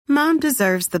Mom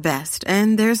deserves the best,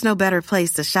 and there's no better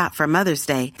place to shop for Mother's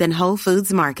Day than Whole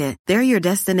Foods Market. They're your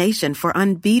destination for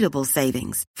unbeatable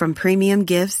savings, from premium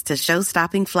gifts to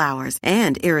show-stopping flowers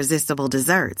and irresistible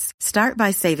desserts. Start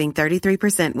by saving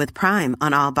 33% with Prime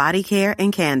on all body care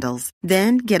and candles.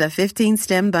 Then get a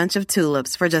 15-stem bunch of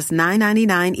tulips for just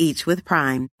 $9.99 each with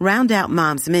Prime. Round out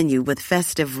Mom's menu with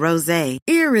festive rosé,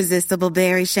 irresistible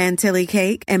berry chantilly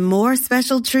cake, and more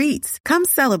special treats. Come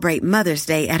celebrate Mother's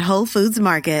Day at Whole Foods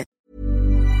Market.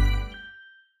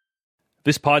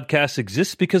 This podcast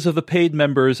exists because of the paid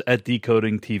members at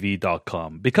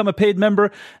decodingtv.com. Become a paid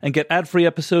member and get ad-free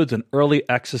episodes and early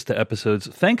access to episodes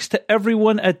thanks to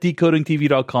everyone at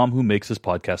decodingtv.com who makes this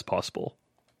podcast possible.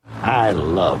 I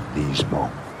love these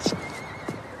moments.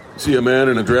 See a man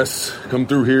in a dress come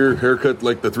through here, haircut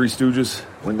like the Three Stooges?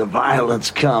 When the violence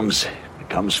comes, it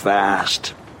comes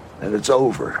fast. And it's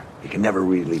over. You can never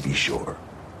really be sure.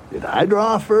 Did I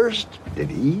draw first?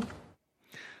 Did he?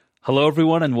 Hello,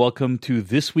 everyone, and welcome to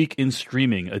This Week in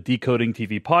Streaming, a Decoding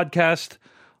TV podcast.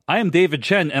 I am David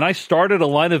Chen, and I started a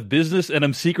line of business, and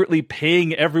I'm secretly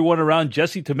paying everyone around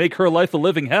Jessie to make her life a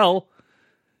living hell.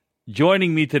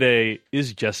 Joining me today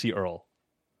is Jesse Earl.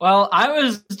 Well, I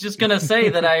was just going to say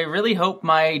that I really hope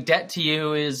my debt to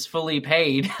you is fully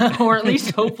paid, or at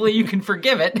least hopefully you can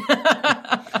forgive it.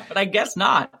 But I guess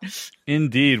not.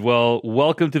 Indeed. Well,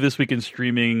 welcome to This Week in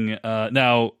Streaming.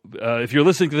 Now, if you're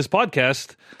listening to this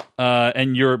podcast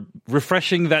and you're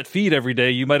refreshing that feed every day,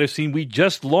 you might have seen we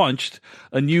just launched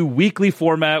a new weekly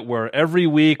format where every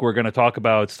week we're going to talk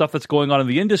about stuff that's going on in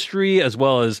the industry, as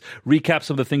well as recap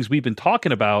some of the things we've been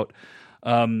talking about.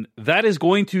 That is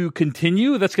going to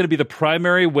continue. That's going to be the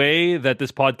primary way that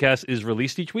this podcast is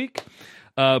released each week.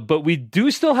 But we do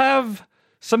still have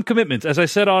some commitments. As I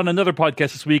said on another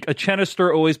podcast this week, a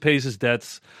Chenister always pays his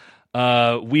debts.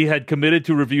 We had committed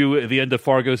to review the end of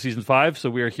Fargo season 5, so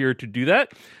we are here to do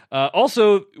that.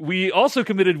 We also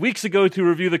committed weeks ago to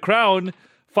review The Crown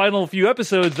final few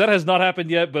episodes. That has not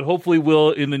happened yet, but hopefully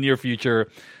will in the near future.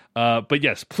 But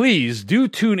yes, please do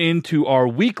tune in to our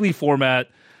weekly format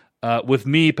with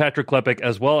me, Patrick Klepek,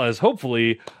 as well as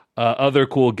hopefully other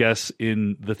cool guests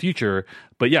in the future.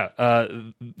 But yeah,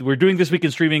 we're doing This Week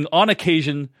in Streaming on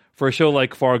occasion for a show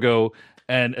like Fargo,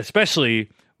 and especially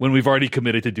when we've already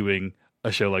committed to doing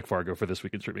a show like Fargo for This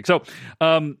Week in Streaming. So,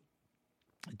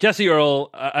 Jesse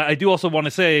Earl, I do also want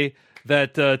to say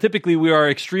that typically we are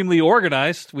extremely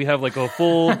organized. We have like a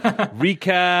full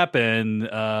recap and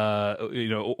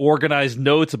organized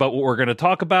notes about what we're going to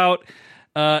talk about.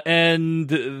 And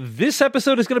this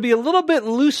episode is going to be a little bit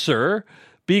looser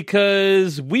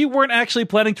because we weren't actually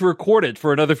planning to record it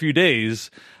for another few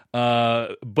days.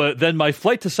 But then my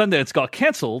flight to Sundance got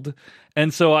canceled.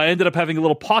 And so I ended up having a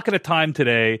little pocket of time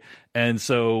today. And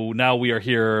so now we are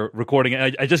here recording.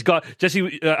 I just got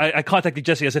Jesse. I contacted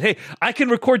Jesse. I said, hey, I can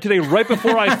record today right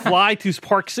before I fly to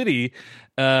Park City.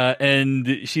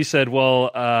 And she said,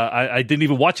 well, I didn't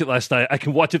even watch it last night. I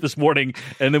can watch it this morning.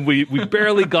 And then we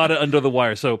barely got it under the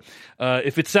wire. So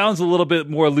if it sounds a little bit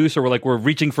more loose or we're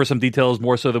reaching for some details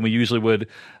more so than we usually would,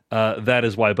 that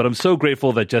is why. But I'm so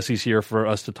grateful that Jesse's here for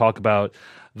us to talk about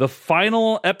the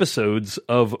final episodes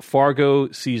of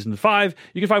Fargo Season 5.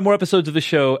 You can find more episodes of the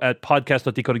show at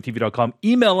podcast.decodingtv.com.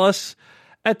 Email us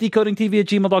at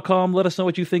decodingtv@gmail.com. Let us know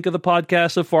what you think of the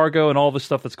podcast of Fargo and all the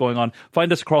stuff that's going on.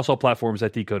 Find us across all platforms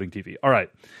at Decoding TV. All right.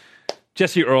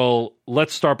 Jesse Earl,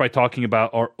 let's start by talking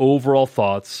about our overall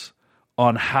thoughts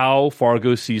on how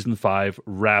Fargo Season 5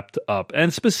 wrapped up,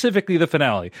 and specifically the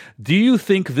finale. Do you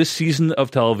think this season of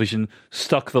television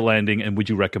stuck the landing, and would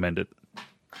you recommend it?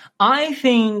 I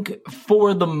think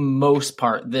for the most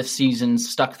part, this season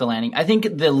stuck the landing. I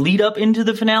think the lead up into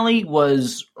the finale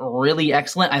was really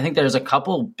excellent. I think there's a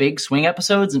couple big swing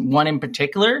episodes, and one in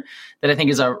particular that I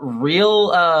think is a real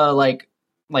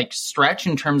like stretch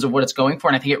in terms of what it's going for.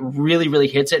 And I think it really, really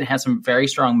hits it and has some very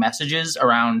strong messages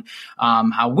around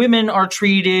how women are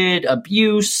treated,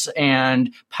 abuse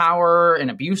and power and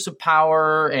abuse of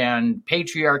power and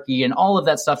patriarchy and all of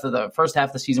that stuff that the first half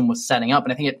of the season was setting up.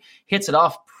 And I think it hits it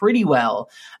off pretty well.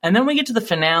 And then we get to the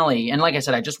finale. And like I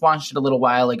said, I just watched it a little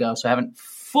while ago, so I haven't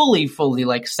fully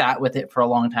like sat with it for a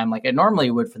long time like I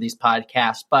normally would for these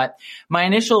podcasts. But my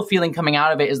initial feeling coming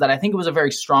out of it is that I think it was a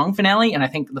very strong finale, and I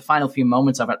think the final few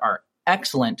moments of it are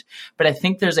excellent. But I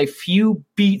think there's a few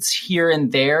beats here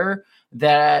and there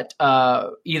that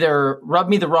either rub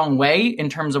me the wrong way in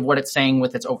terms of what it's saying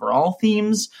with its overall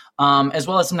themes, as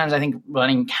well as sometimes I think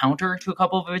running counter to a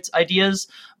couple of its ideas.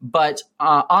 But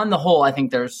on the whole, I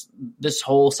think there's this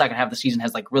whole second half of the season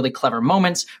has like really clever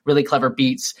moments, really clever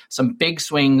beats, some big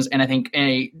swings, and I think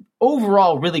a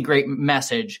overall really great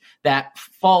message that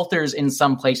falters in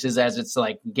some places as it's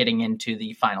like getting into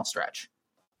the final stretch.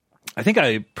 I think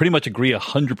I pretty much agree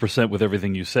 100% with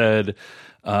everything you said.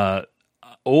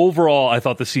 Overall, I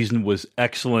thought the season was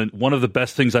excellent. One of the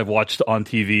best things I've watched on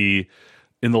TV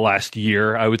in the last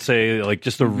year, I would say, like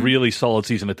just a really solid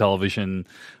season of television.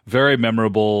 Very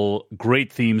memorable,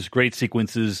 great themes, great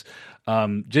sequences.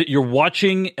 You're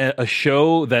watching a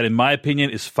show that, in my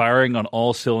opinion, is firing on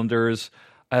all cylinders.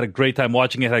 I had a great time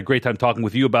watching it. I had a great time talking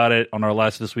with you about it on our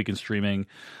last This Week in Streaming.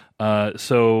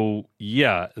 So,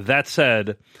 yeah, that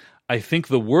said, I think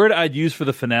the word I'd use for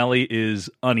the finale is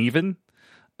uneven.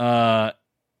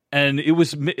 And it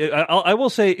was, I will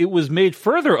say it was made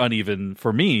further uneven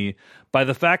for me by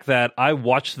the fact that I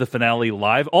watched the finale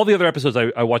live. All the other episodes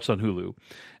I watched on Hulu.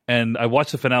 And I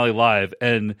watched the finale live,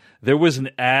 and there was an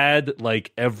ad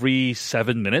like every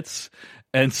 7 minutes.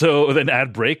 And so an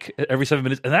ad break every 7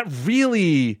 minutes. And that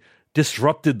really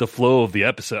disrupted the flow of the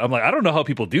episode. I'm like, I don't know how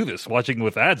people do this watching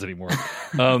with ads anymore.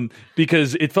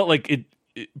 Because it felt like it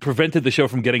prevented the show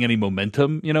from getting any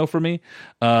momentum, for me.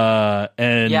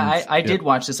 I did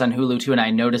watch this on Hulu too, and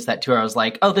I noticed that too. I was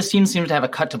like, oh, this scene seems to have a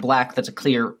cut to black that's a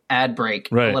clear ad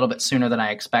break a little bit sooner than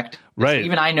I expect. Right. So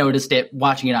even I noticed it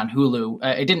watching it on Hulu.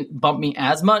 It didn't bump me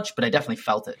as much, but I definitely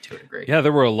felt it to a degree. Yeah,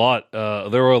 there were a lot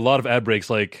of ad breaks,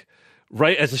 like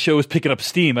right as the show was picking up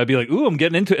steam. I'd be like, ooh, I'm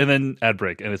getting into it, and then ad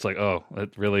break. And it's like, oh,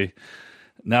 that really...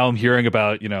 Now I'm hearing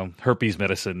about, herpes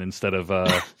medicine instead of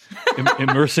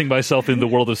immersing myself in the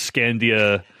world of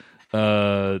Scandia,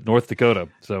 North Dakota.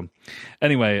 So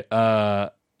anyway,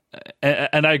 and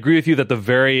I agree with you that the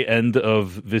very end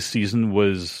of this season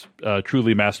was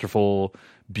truly masterful,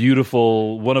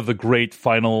 beautiful, one of the great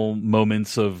final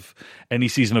moments of any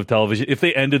season of television. If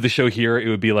they ended the show here, it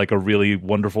would be like a really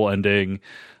wonderful ending.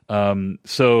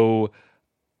 So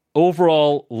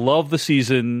overall, love the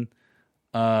season.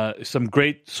 Some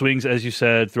great swings, as you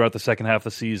said, throughout the second half of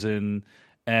the season.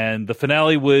 And the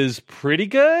finale was pretty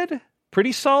good,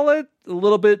 pretty solid, a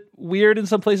little bit weird in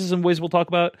some places in ways we'll talk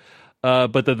about.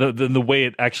 But the way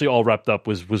it actually all wrapped up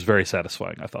was very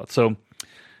satisfying, I thought. So,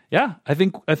 yeah, I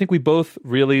think we both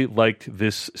really liked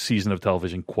this season of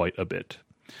television quite a bit.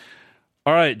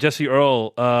 All right, Jesse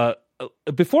Earl,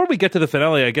 before we get to the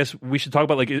finale, I guess we should talk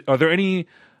about, are there any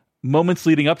moments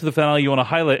leading up to the finale you want to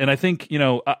highlight? And I think,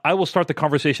 I will start the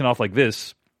conversation off like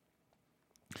this.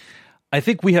 I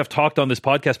think we have talked on this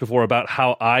podcast before about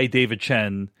how I, David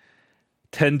Chen,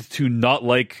 tend to not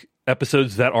like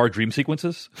episodes that are dream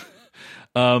sequences.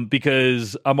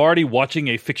 Because I'm already watching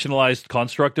a fictionalized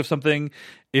construct of something.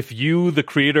 If you, the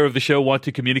creator of the show, want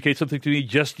to communicate something to me,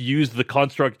 just use the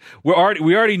construct. We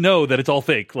already know that it's all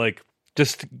fake. Like,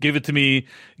 just give it to me.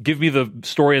 Give me the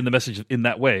story and the message in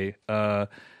that way.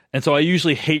 And so I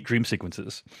usually hate dream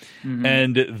sequences. Mm-hmm.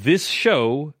 And this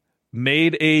show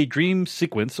made a dream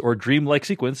sequence or dream-like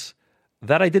sequence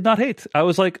that I did not hate. I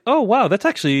was like, oh, wow, that's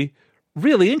actually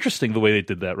really interesting the way they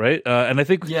did that, right? And I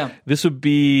think this would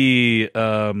be...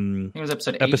 I think it was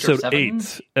episode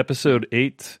 8. Episode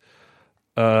 8.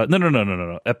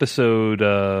 No.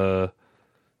 Episode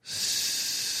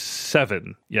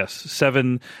 7. Yes,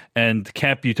 7 and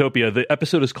Camp Utopia. The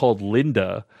episode is called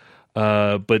Linda.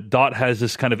 But Dot has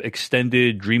this kind of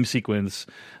extended dream sequence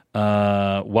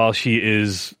while she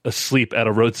is asleep at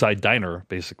a roadside diner,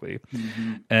 basically.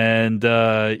 Mm-hmm. And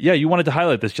you wanted to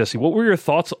highlight this, Jesse. What were your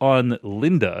thoughts on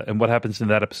Linda and what happens in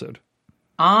that episode?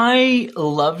 I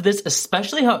love this,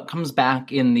 especially how it comes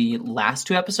back in the last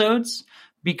 2 episodes,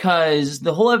 because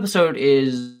the whole episode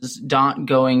is Dot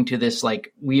going to this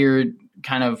weird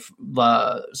kind of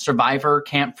survivor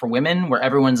camp for women where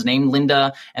everyone's named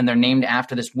Linda and they're named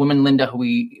after this woman Linda, who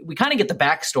we kind of get the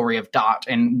backstory of Dot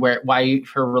and why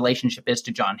her relationship is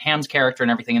to John Hamm's character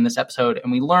and everything in this episode.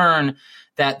 And we learn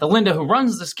that the Linda who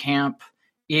runs this camp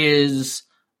is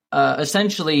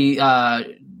essentially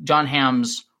John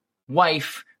Hamm's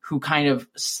wife, who kind of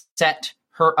set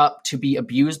her up to be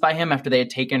abused by him after they had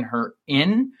taken her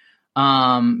in,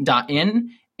 Dot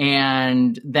in.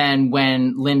 And then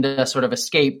when Linda sort of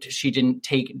escaped, she didn't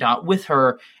take Dot with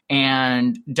her,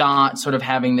 and Dot sort of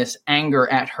having this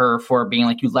anger at her for being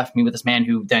like, you left me with this man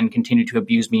who then continued to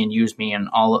abuse me and use me and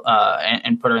all,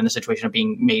 and put her in the situation of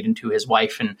being made into his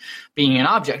wife and being an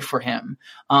object for him.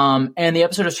 And the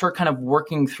episode is her kind of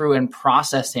working through and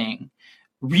processing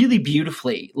really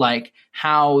beautifully, like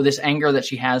how this anger that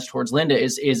she has towards Linda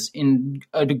is in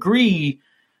a degree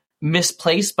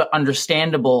misplaced but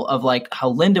understandable, of like how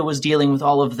Linda was dealing with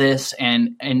all of this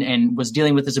and was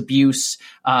dealing with this abuse,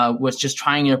 was just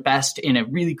trying her best in a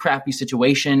really crappy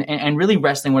situation, and really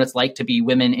wrestling what it's like to be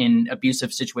women in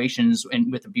abusive situations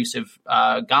and with abusive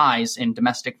guys in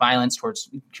domestic violence towards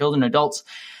children, adults.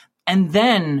 And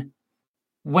then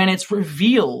when it's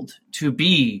revealed to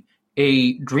be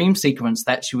a dream sequence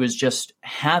that she was just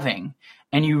having,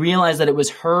 and you realize that it was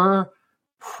her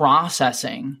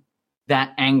processing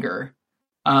that anger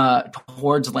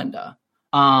towards Linda.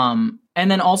 And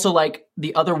then also like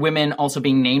the other women also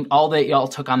being named, they all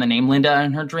took on the name Linda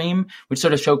in her dream, which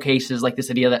sort of showcases like this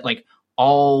idea that like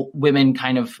all women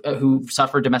kind of who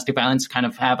suffer domestic violence kind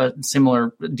of have a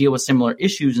similar deal with similar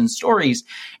issues and stories,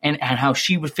 and how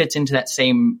she would fit into that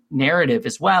same narrative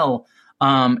as well.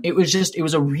 It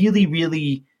was a really,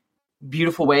 really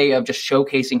beautiful way of just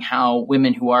showcasing how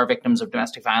women who are victims of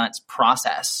domestic violence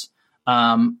process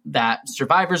that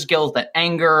survivor's guilt, that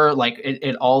anger, like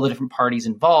it all the different parties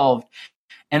involved.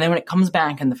 And then when it comes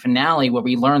back in the finale where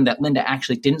we learn that Linda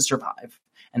actually didn't survive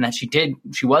and that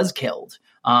she was killed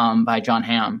by John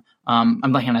Hamm. I'm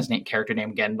blanking on his character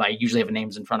name again, but I usually have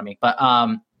names in front of me.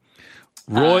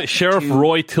 But Sheriff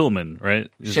Roy Tillman,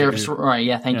 right? Sheriff Roy,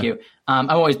 yeah, thank you. I'm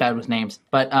always bad with names.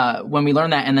 But when we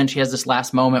learn that, and then she has this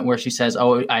last moment where she says,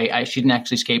 oh, she didn't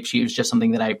actually escape. She was just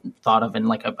something that I thought of in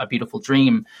like a beautiful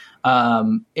dream.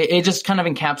 It just kind of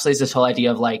encapsulates this whole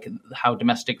idea of like how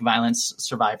domestic violence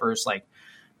survivors like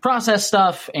process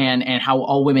stuff, and how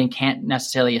all women can't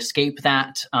necessarily escape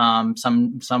that.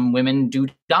 Some women do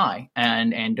die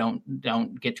and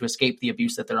don't get to escape the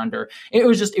abuse that they're under.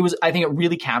 I think it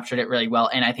really captured it really well.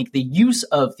 And I think the use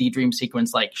of the dream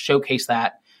sequence like showcased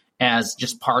that as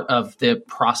just part of the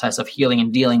process of healing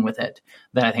and dealing with it,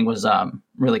 that I think was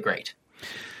really great.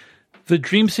 The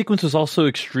dream sequence was also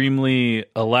extremely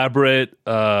elaborate,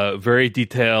 very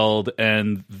detailed,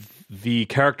 and the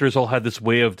characters all had this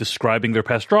way of describing their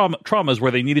past traumas where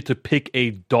they needed to pick a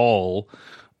doll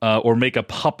or make a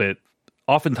puppet,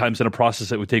 oftentimes in a process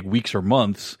that would take weeks or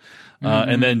months,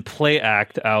 and then play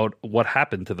act out what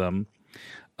happened to them.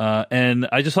 And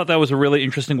I just thought that was a really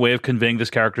interesting way of conveying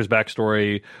this character's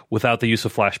backstory without the use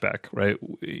of flashback, right?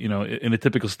 You know, in a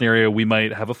typical scenario, we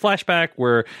might have a flashback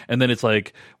and then it's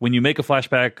like, when you make a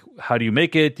flashback, how do you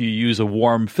make it? Do you use a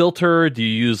warm filter? Do you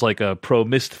use like a pro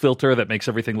mist filter that makes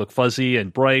everything look fuzzy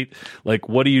and bright? Like,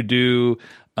 what do you do?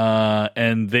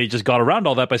 And they just got around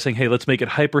all that by saying, hey, let's make it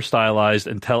hyper stylized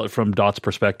and tell it from Dot's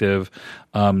perspective.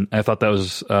 I thought that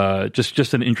was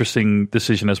just an interesting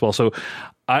decision as well. So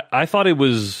I thought it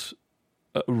was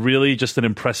really just an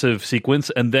impressive sequence.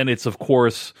 And then it's, of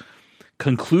course,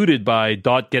 concluded by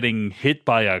Dot getting hit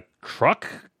by a truck,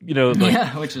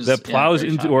 which is, that plows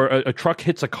into, or a truck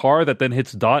hits a car that then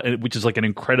hits Dot, which is like an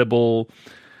incredible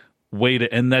way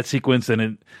to end that sequence.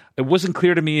 And it wasn't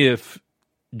clear to me if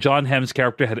John Hamm's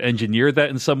character had engineered that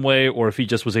in some way, or if he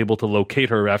just was able to locate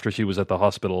her after she was at the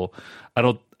hospital. I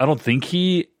don't think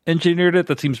he engineered it.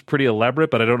 That seems pretty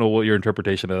elaborate, but I don't know what your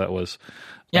interpretation of that was.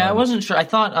 Yeah, I wasn't sure. I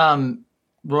thought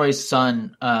Roy's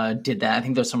son did that. I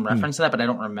think there's some reference to that, but I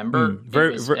don't remember.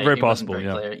 Very possible.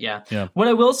 Clear. Yeah. What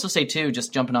I will also say too,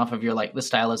 just jumping off of your like the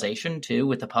stylization too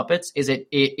with the puppets, is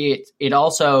it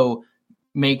also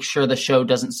make sure the show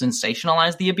doesn't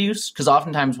sensationalize the abuse, because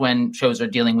oftentimes when shows are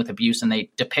dealing with abuse and they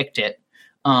depict it,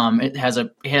 it has a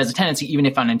tendency, even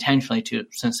if unintentionally, to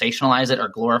sensationalize it or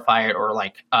glorify it or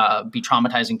like be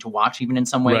traumatizing to watch, even in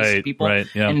some ways to people. Right,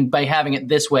 yeah. And by having it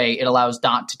this way, it allows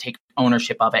Dot to take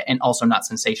ownership of it and also not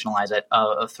sensationalize it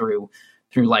through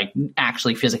like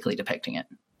actually physically depicting it.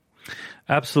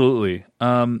 Absolutely.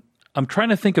 I'm trying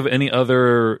to think of any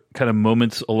other kind of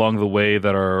moments along the way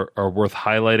that are worth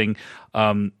highlighting.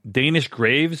 Danish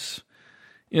Graves.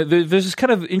 There's this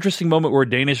kind of interesting moment where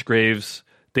Danish Graves,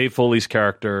 Dave Foley's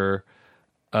character,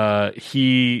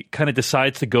 he kind of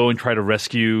decides to go and try to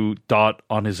rescue Dot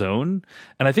on his own.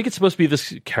 And I think it's supposed to be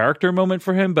this character moment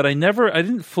for him, but I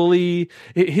didn't fully,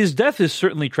 his death is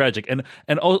certainly tragic.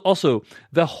 And also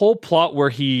the whole plot where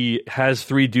he has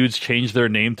three dudes change their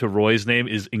name to Roy's name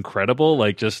is incredible.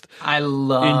 Like just, I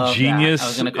love ingenious. That. I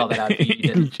was going to call that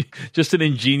out. Just an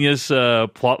ingenious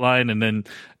plot line. And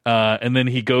then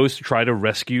he goes to try to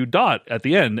rescue Dot at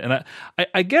the end. And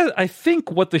I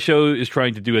think what the show is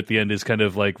trying to do at the end is kind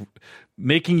of like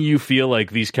making you feel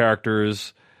like these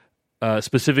characters,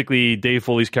 specifically Dave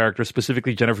Foley's character,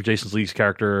 specifically Jennifer Jason Leigh's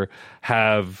character,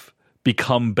 have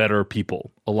become better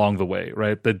people along the way,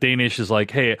 right? The Danish is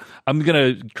like, hey, I'm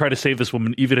going to try to save this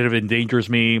woman even if it endangers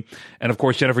me. And of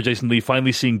course, Jennifer Jason Leigh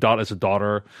finally seeing Dot as a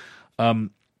daughter.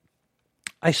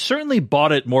 I certainly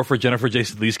bought it more for Jennifer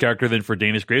Jason Leigh's character than for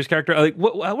Danish Graves' character. Like,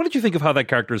 what did you think of how that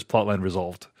character's plotline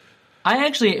resolved?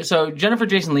 So Jennifer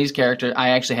Jason Leigh's character, I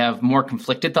actually have more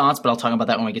conflicted thoughts, but I'll talk about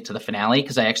that when we get to the finale,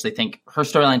 because I actually think her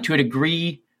storyline, to a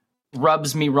degree,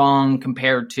 rubs me wrong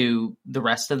compared to the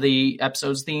rest of the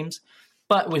episode's themes.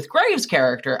 But with Graves'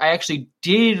 character, I actually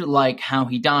did like how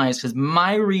he dies, because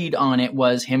my read on it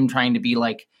was him trying to be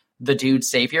like the dude's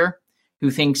savior,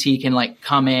 who thinks he can like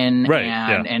come in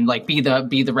and like be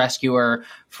the rescuer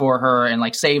for her and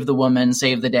like save the woman,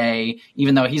 save the day,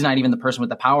 even though he's not even the person with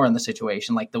the power in the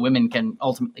situation. Like the women can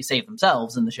ultimately save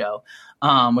themselves in the show,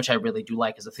 which I really do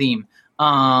like as a theme.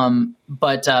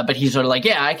 But he's sort of like,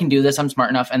 yeah, I can do this. I'm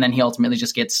smart enough. And then he ultimately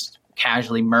just gets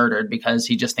casually murdered because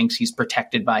he just thinks he's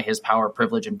protected by his power,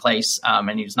 privilege, and place.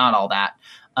 And he's not all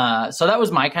that. So that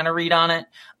was my kind of read on it.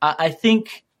 I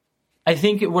think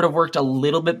it would have worked a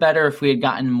little bit better if we had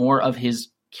gotten more of his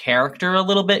character a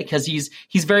little bit, because he's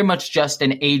very much just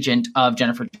an agent of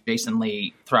Jennifer Jason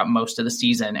Leigh throughout most of the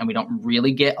season, and we don't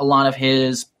really get a lot of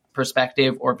his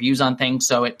perspective or views on things,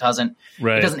 so it doesn't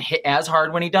hit as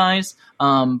hard when he dies.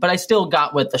 But I still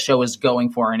got what the show is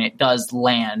going for, and it does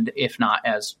land, if not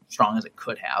as strong as it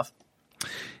could have.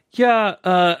 Yeah,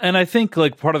 and I think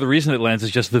like part of the reason it lands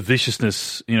is just the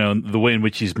viciousness, the way in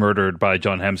which he's murdered by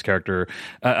John Hamm's character.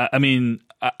 I mean,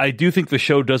 I do think the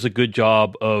show does a good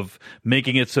job of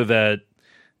making it so that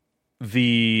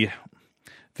the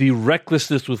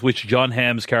recklessness with which John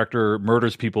Hamm's character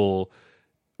murders people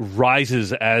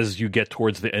rises as you get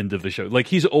towards the end of the show. Like,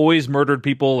 he's always murdered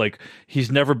people. Like, he's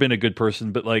never been a good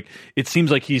person, but like it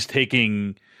seems like he's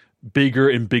taking bigger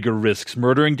and bigger risks,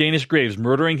 murdering Danish Graves,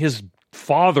 murdering his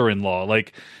father-in-law,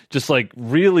 like just like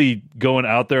really going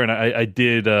out there. And I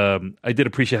did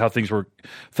appreciate how things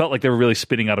felt like they were really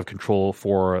spinning out of control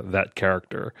for that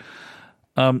character.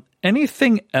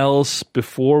 Anything else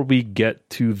before we get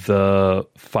to the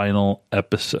final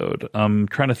episode? I'm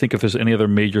trying to think if there's any other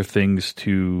major things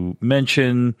to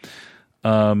mention.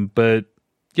 But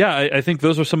yeah, I think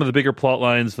those are some of the bigger plot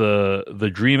lines.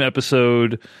 The dream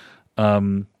episode,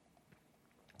 the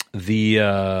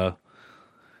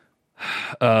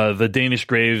Danish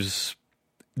Graves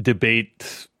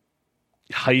debate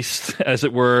heist, as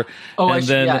it were. I'm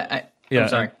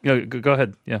sorry. Go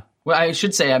ahead. Yeah. Well, I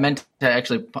should say I meant to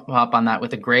actually pop on that with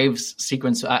the Graves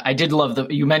sequence. I did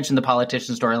love you mentioned the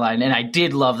politician storyline, and I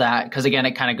did love that because, again,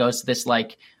 it kind of goes to this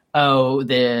like,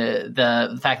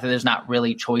 the fact that there's not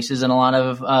really choices in a lot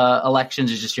of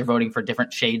elections. It's just you're voting for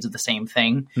different shades of the same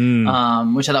thing,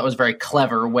 which I thought was a very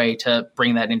clever way to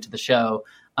bring that into the show.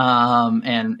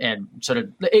 And sort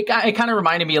of it kind of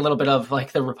reminded me a little bit of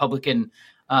like the Republican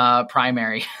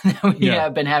primary that we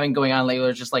have been having going on lately.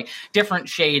 It's just like different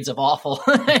shades of awful,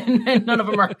 and none of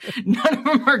them are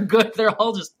good. They're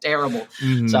all just terrible.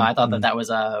 Mm-hmm. So I thought that was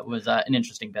an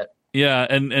interesting bit. Yeah,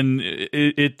 and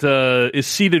it is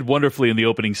seated wonderfully in the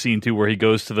opening scene too, where he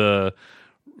goes to the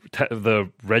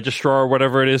registrar or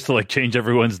whatever it is to like change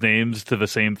everyone's names to the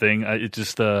same thing. It's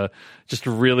just a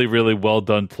really, really well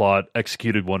done plot,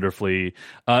 executed wonderfully,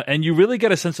 and you really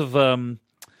get a sense of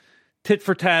tit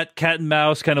for tat, cat and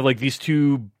mouse, kind of like these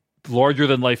two larger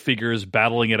than life figures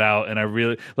battling it out, and I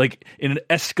really like in an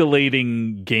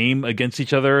escalating game against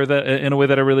each other that in a way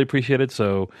that I really appreciated.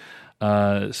 So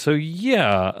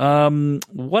yeah.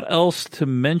 What else to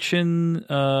mention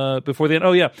before the end?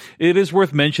 Oh yeah, it is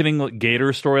worth mentioning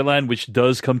Gator's storyline, which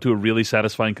does come to a really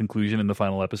satisfying conclusion in the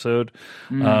final episode.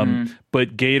 Mm-hmm.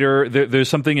 But Gator, there's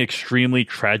something extremely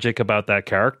tragic about that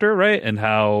character, right? And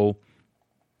how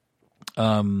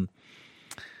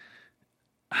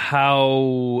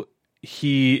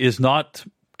he is not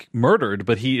murdered,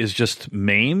 but he is just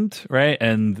maimed, right,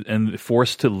 and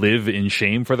forced to live in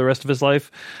shame for the rest of his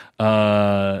life.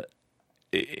 When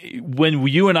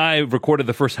you and I recorded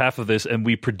the first half of this and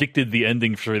we predicted the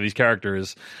ending for these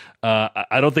characters,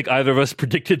 I don't think either of us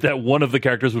predicted that one of the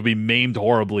characters would be maimed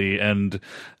horribly and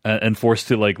forced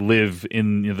to like live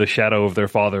in the shadow of their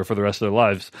father for the rest of their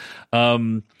lives.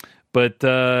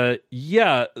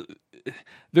 Yeah,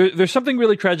 there's something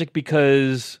really tragic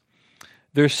because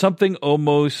there's something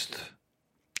almost,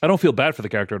 I don't feel bad for the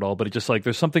character at all, but it's just like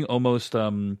there's something almost,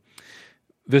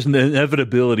 there's an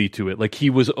inevitability to it. Like he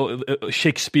was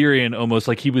Shakespearean almost,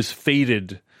 like he was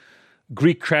fated,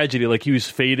 Greek tragedy, like he was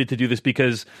fated to do this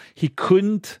because he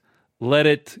couldn't let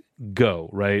it go,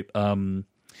 right?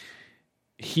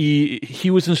 He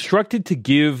was instructed to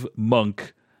give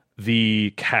Monk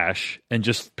the cash and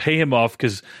just pay him off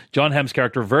because John Hamm's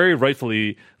character very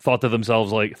rightfully thought to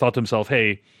himself,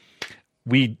 hey,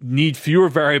 we need fewer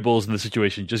variables in the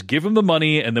situation. Just give him the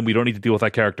money, and then we don't need to deal with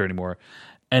that character anymore.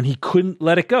 and he couldn't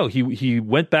let it go. He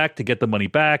went back to get the money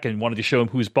back and wanted to show him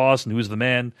who's boss and who's the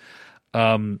man,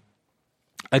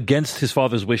 against his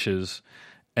father's wishes,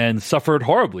 and suffered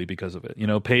horribly because of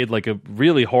it. Paid like a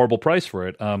really horrible price for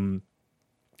it.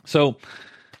 So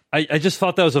I just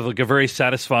thought that was like a very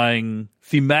satisfying,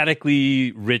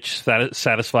 thematically rich,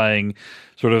 satisfying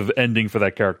sort of ending for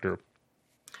that character.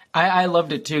 I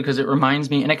loved it too, because it reminds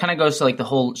me, and it kind of goes to like the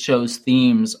whole show's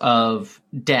themes of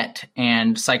debt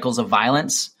and cycles of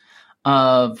violence,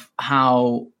 of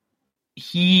how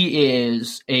he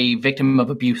is a victim of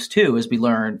abuse too, as we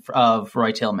learned of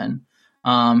Roy Tillman,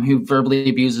 who verbally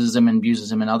abuses him and abuses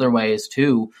him in other ways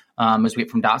too, as we get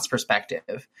from Dot's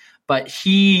perspective. But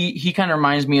he kind of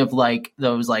reminds me of like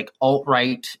those like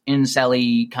alt-right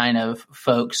incel-y kind of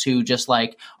folks who just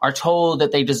like are told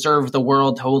that they deserve the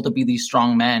world, told to be these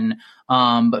strong men,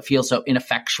 but feel so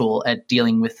ineffectual at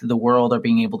dealing with the world or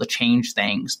being able to change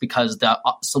things, because the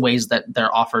ways that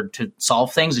they're offered to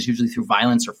solve things is usually through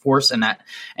violence or force, and not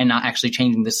actually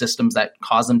changing the systems that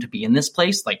cause them to be in this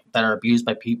place, like that are abused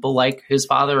by people like his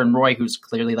father and Roy, who's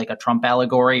clearly like a Trump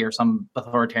allegory or some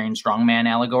authoritarian strongman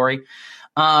allegory.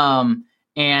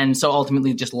 And so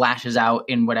ultimately just lashes out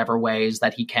in whatever ways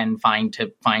that he can find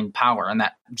to find power. And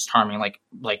that just harming, like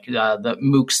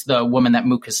the woman that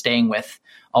Mook is staying with,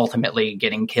 ultimately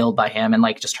getting killed by him and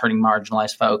like just hurting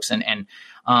marginalized folks. And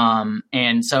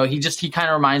so he kind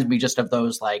of reminds me just of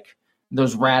those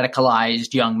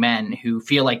radicalized young men who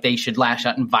feel like they should lash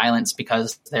out in violence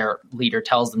because their leader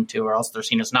tells them to, or else they're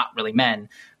seen as not really men,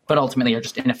 but ultimately are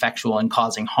just ineffectual and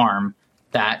causing harm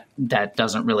that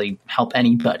doesn't really help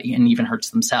anybody and even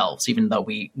hurts themselves, even though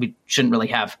we should be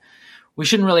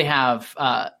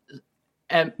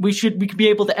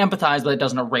able to empathize, but it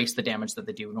doesn't erase the damage that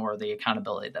they do, nor the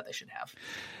accountability that they should have.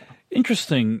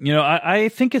 Interesting. I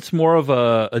think it's more of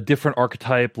a different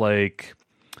archetype. Like,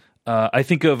 I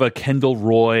think of a Kendall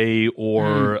Roy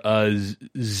or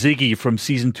Ziggy from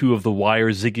season 2 of The Wire,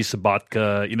 Ziggy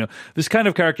Sabatka. This kind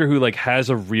of character who like has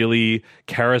a really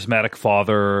charismatic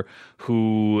father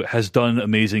who has done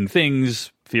amazing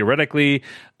things theoretically,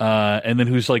 and then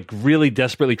who's like really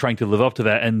desperately trying to live up to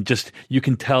that, and just you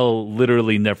can tell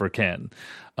literally never can.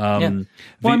 Well,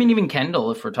 I mean, even Kendall,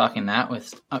 if we're talking that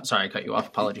with, sorry, I cut you off.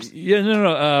 Apologies. Yeah,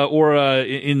 no. Or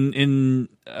in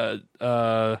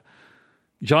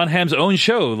John Hamm's own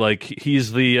show, like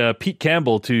he's the Pete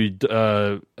Campbell to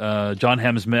John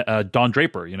Hamm's Don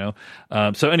Draper.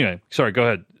 So anyway, sorry. Go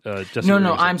ahead, Jesse.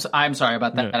 No. I'm sorry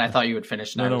about that. I thought you would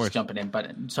finish. And I was jumping in,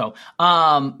 but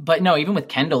no. Even with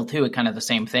Kendall too, it kind of the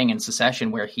same thing in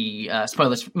Succession, where he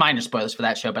minor spoilers for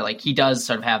that show, but like he does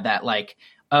sort of have that like,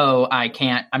 oh,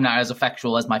 I'm not as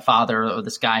effectual as my father or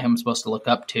this guy who I'm supposed to look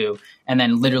up to, and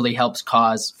then literally helps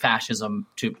cause fascism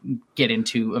to get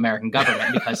into American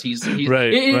government because he's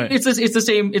right. It's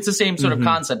the same sort of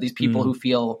concept. These people who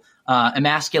feel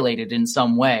emasculated in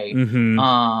some way,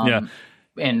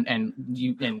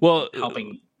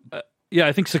 helping.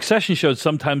 I think Succession showed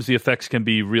sometimes the effects can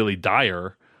be really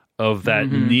dire of that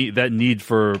need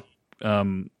for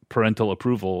parental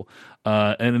approval.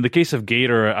 And in the case of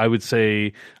Gator, I would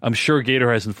say I'm sure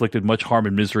Gator has inflicted much harm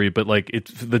and misery, but like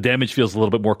the damage feels a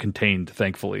little bit more contained,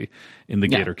 thankfully, in the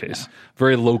Gator case. Yeah.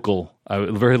 Very local,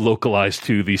 very localized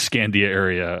to the Scandia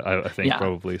area, I think,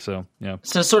 probably. So, yeah.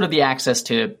 So sort of the access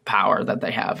to power that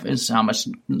they have is how much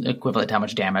equivalent to how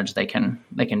much damage they can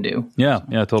do. Yeah,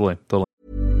 yeah, totally.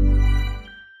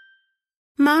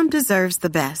 Mom deserves the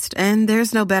best, and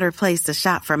there's no better place to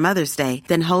shop for Mother's Day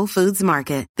than Whole Foods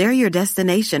Market. They're your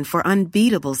destination for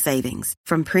unbeatable savings,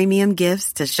 from premium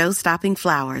gifts to show-stopping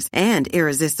flowers and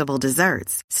irresistible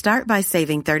desserts. Start by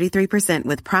saving 33%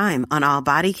 with Prime on all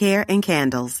body care and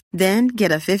candles. Then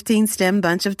get a 15-stem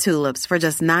bunch of tulips for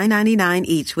just $9.99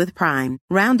 each with Prime.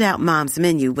 Round out Mom's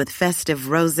menu with festive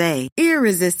rosé,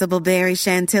 irresistible berry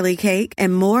chantilly cake,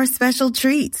 and more special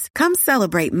treats. Come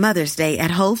celebrate Mother's Day at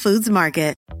Whole Foods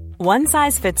Market. One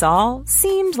size fits all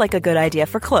seemed like a good idea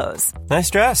for clothes. Nice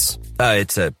dress.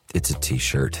 It's a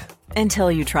t-shirt. Until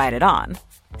you tried it on.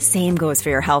 Same goes for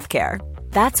your healthcare.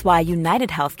 That's why United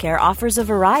Healthcare offers a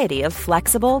variety of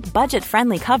flexible,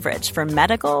 budget-friendly coverage for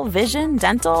medical, vision,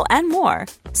 dental, and more.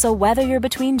 So whether you're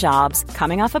between jobs,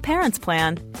 coming off a parent's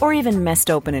plan, or even missed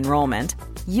open enrollment,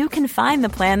 you can find the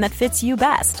plan that fits you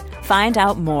best. Find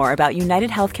out more about United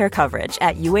Healthcare coverage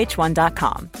at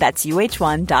uh1.com. That's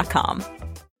uh1.com.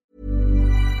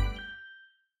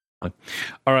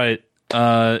 All right,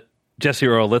 Jesse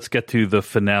Earl, let's get to the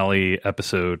finale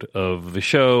episode of the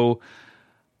show.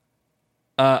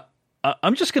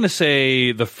 I'm just going to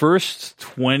say the first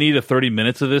 20 to 30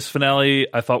 minutes of this finale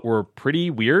I thought were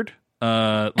pretty weird.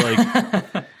 Because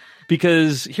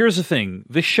Because here's the thing.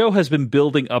 This show has been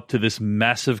building up to this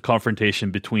massive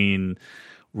confrontation between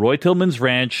Roy Tillman's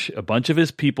ranch, a bunch of his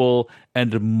people,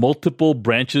 and multiple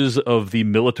branches of the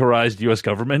militarized U.S.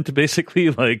 government, basically,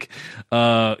 like,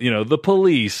 the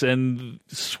police and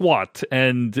SWAT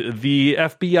and the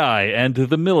FBI and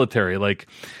the military. Like,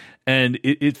 and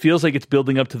it feels like it's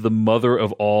building up to the mother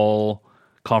of all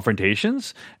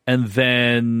confrontations. And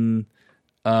then,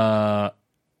 and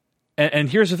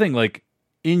here's the thing, like,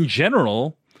 in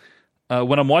general,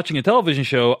 when I'm watching a television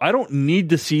show, I don't need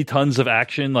to see tons of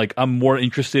action. Like, I'm more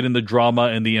interested in the drama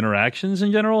and the interactions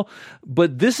in general.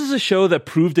 But this is a show that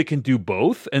proved it can do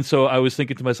both. And so I was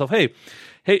thinking to myself, hey,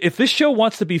 if this show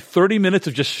wants to be 30 minutes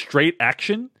of just straight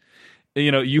action,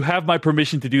 you have my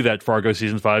permission to do that, Fargo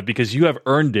season 5, because you have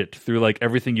earned it through like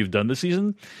everything you've done this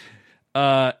season.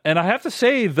 And I have to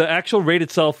say, the actual raid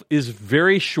itself is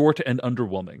very short and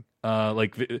underwhelming.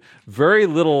 Very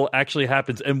little actually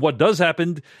happens. And what does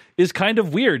happen is kind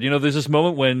of weird. There's this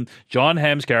moment when John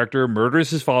Hamm's character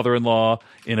murders his father-in-law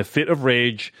in a fit of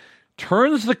rage,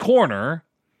 turns the corner,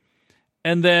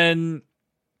 and then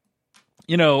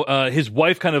his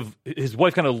wife kind of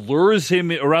lures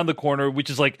him around the corner, which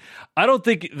is like, I don't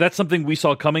think that's something we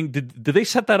saw coming. Did they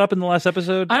set that up in the last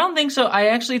episode? I don't think so. I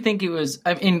actually think it was,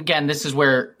 again, this is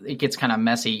where it gets kind of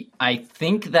messy. I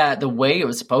think that the way it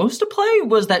was supposed to play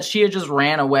was that she had just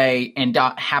ran away and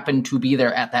Dot happened to be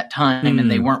there at that time and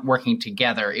they weren't working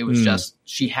together. It was just,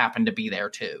 she happened to be there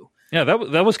too. Yeah,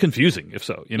 that was confusing, if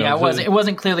so. Yeah, it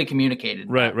wasn't clearly communicated.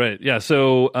 Right. Yeah,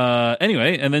 so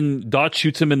anyway, and then Dot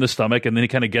shoots him in the stomach, and then he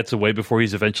kind of gets away before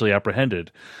he's eventually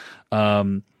apprehended.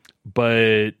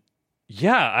 But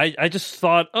yeah, I just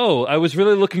thought, I was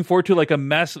really looking forward to like a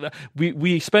massive...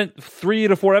 We spent 3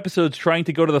 to 4 episodes trying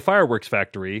to go to the fireworks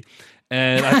factory,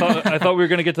 and I thought we were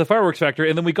going to get to the fireworks factory,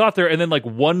 and then we got there, and then like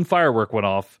one firework went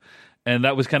off, and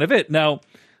that was kind of it. Now...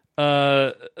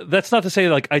 that's not to say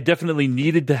like I definitely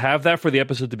needed to have that for the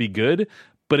episode to be good,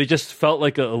 but it just felt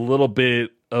like a little bit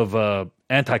of a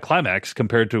anticlimax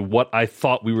compared to what I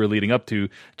thought we were leading up to.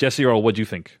 Jesse Earl, what do you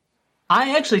think?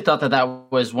 I actually thought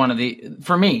that was one of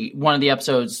the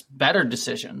episode's better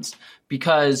decisions,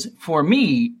 because for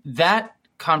me, that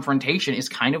confrontation is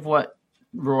kind of what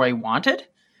Roy wanted.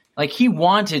 Like, he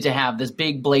wanted to have this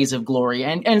big blaze of glory,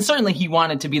 and certainly he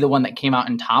wanted to be the one that came out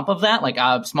on top of that, like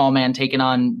a small man taking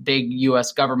on big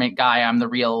U.S. government guy. I'm the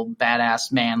real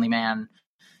badass, manly man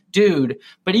dude.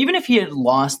 But even if he had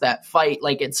lost that fight,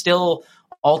 like, it still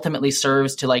ultimately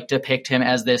serves to like depict him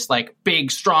as this like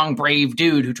big, strong, brave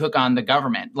dude who took on the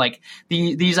government. Like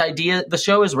these ideas, the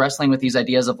show is wrestling with these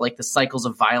ideas of like the cycles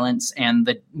of violence and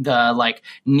the like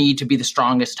need to be the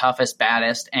strongest, toughest,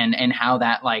 baddest, and how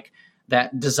that like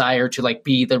that desire to like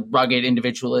be the rugged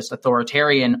individualist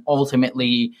authoritarian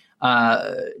ultimately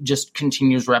just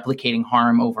continues replicating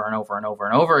harm over and over and over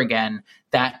and over again.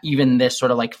 That even this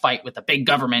sort of like fight with the big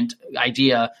government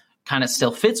idea kind of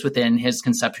still fits within his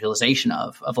conceptualization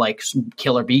of like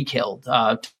kill or be killed,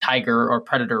 tiger or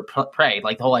predator prey.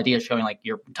 Like the whole idea of showing like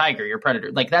you're tiger, you're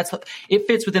predator. Like it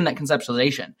fits within that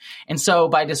conceptualization. And so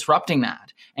by disrupting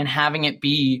that and having it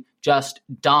be just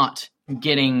Dot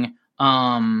getting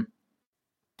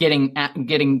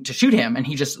to shoot him, and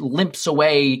he just limps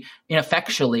away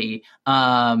ineffectually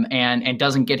and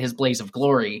doesn't get his blaze of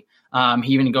glory.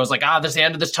 He even goes like, this the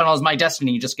end of this tunnel is my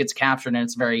destiny. He just gets captured, and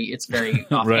it's very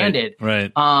offhanded.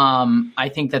 Right. I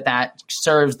think that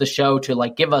serves the show to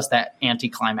like give us that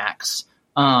anticlimax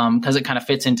because it kind of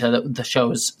fits into the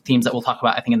show's themes that we'll talk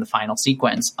about, I think, in the final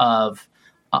sequence of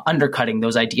undercutting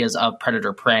those ideas of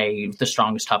predator prey, the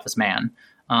strongest, toughest man.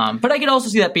 But I could also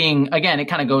see that being, again, it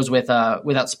kind of goes with,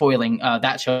 without spoiling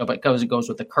that show, but it goes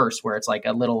with the curse, where it's like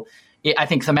a little, I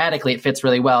think thematically it fits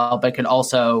really well, but could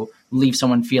also leave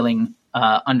someone feeling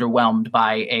underwhelmed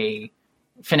by a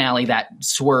finale that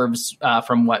swerves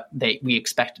from what we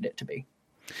expected it to be.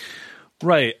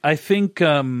 Right. I think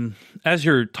as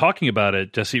you're talking about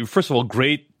it, Jesse, first of all,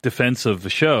 great defense of the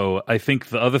show. I think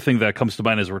the other thing that comes to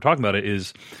mind as we're talking about it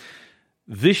is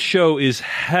this show is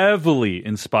heavily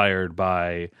inspired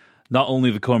by not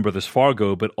only the Coen brothers'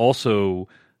 Fargo, but also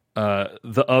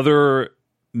the other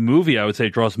movie I would say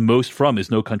it draws most from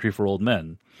is No Country for Old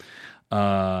Men.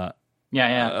 The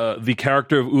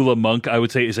character of Ula Monk, I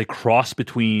would say, is a cross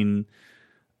between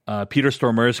Peter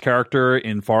Stormare's character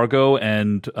in Fargo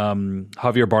and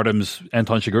Javier Bardem's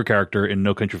Anton Chigurh character in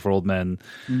No Country for Old Men.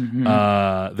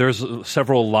 Mm-hmm. There's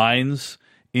several lines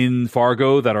in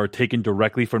Fargo that are taken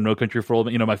directly from No Country for Old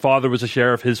Men. You know, my father was a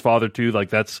sheriff, his father too. Like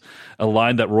that's a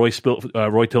line that Roy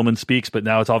Tillman speaks, but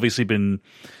now it's obviously been,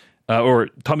 or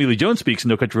Tommy Lee Jones speaks in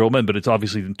No Country for Old Men, but it's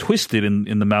obviously been twisted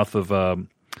in the mouth of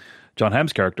John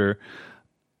Hamm's character.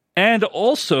 And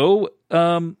also,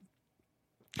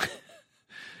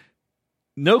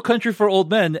 No Country for Old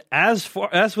Men, as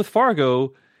with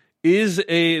Fargo,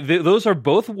 those are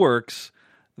both works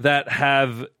that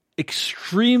have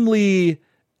extremely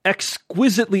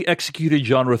exquisitely executed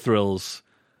genre thrills,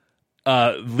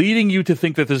 leading you to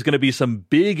think that there's going to be some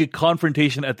big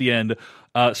confrontation at the end.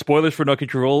 Spoilers for No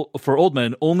Country for Old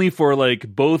Men, only for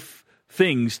like both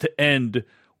things to end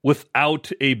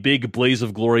without a big blaze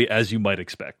of glory, as you might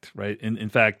expect, right? In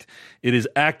fact, it is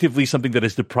actively something that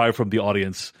is deprived from the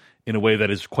audience in a way that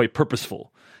is quite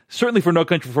purposeful. Certainly for No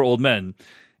Country for Old Men.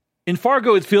 In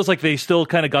Fargo, it feels like they still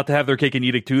kind of got to have their cake and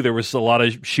eat it too. There was a lot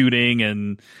of shooting,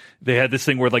 and they had this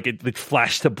thing where like it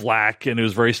flashed to black, and it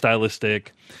was very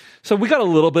stylistic. So we got a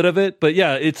little bit of it, but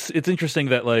yeah, it's interesting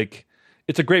that like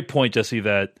it's a great point, Jesse,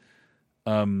 that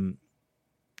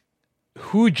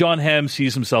who John Hamm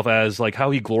sees himself as, like how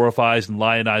he glorifies and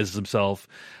lionizes himself,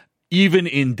 even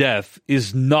in death,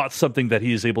 is not something that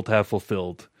he is able to have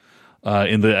fulfilled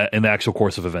in the actual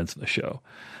course of events in the show,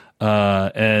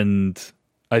 and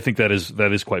I think that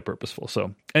is quite purposeful.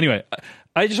 So anyway,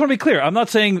 I just want to be clear. I'm not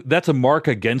saying that's a mark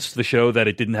against the show that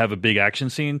it didn't have a big action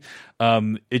scene.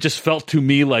 It just felt to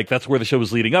me like that's where the show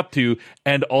was leading up to,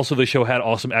 and also the show had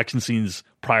awesome action scenes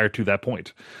prior to that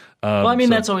point. Well, I mean,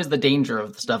 that's always the danger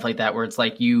of stuff like that, where it's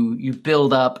like you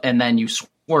build up and then you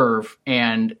swerve,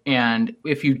 and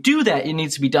if you do that, it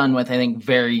needs to be done with, I think,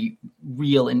 very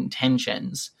real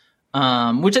intentions.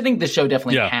 Which I think the show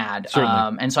definitely had.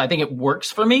 And so I think it works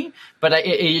for me, but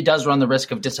it does run the risk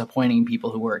of disappointing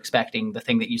people who were expecting the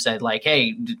thing that you said, like,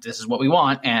 hey, this is what we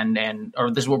want,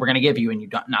 or this is what we're going to give you, and you're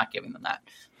not giving them that.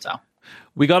 So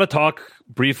we got to talk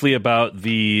briefly about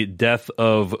the death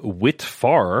of Whit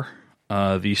Farr,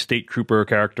 the state trooper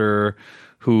character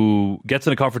who gets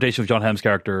in a confrontation with John Hamm's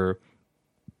character,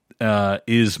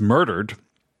 is murdered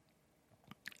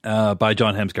by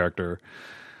John Hamm's character.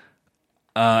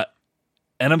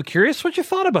 And I'm curious what you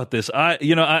thought about this.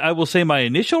 I will say my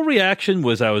initial reaction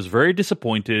was I was very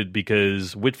disappointed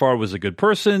because Whit Farr was a good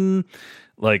person,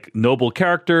 like noble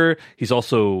character. He's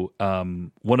also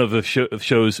one of the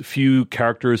show's few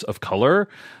characters of color.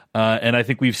 And I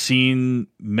think we've seen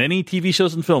many TV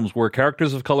shows and films where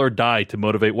characters of color die to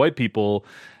motivate white people.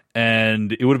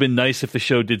 And it would have been nice if the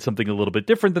show did something a little bit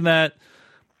different than that.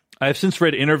 I have since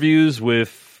read interviews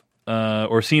with,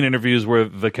 or seen interviews where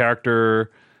the character,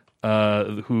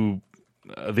 the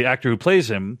actor who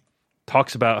plays him,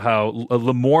 talks about how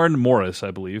Lamorne Morris,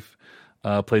 I believe,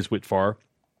 plays Whit Farr,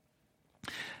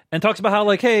 and talks about how,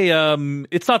 like, hey,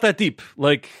 it's not that deep.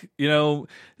 Like,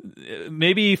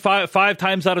 maybe five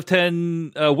times out of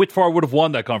 10, Whit Farr would have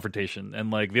won that confrontation,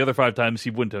 and like the other 5 times he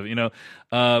wouldn't have.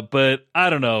 But I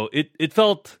don't know. It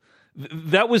felt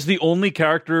that was the only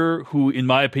character who, in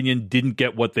my opinion, didn't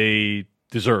get what they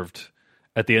deserved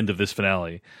at the end of this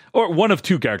finale, or one of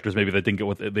 2 characters maybe that didn't get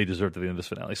what they deserved at the end of this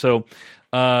finale. So,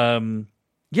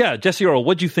 Jesse Earl,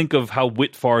 what do you think of how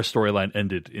Whit Farr's storyline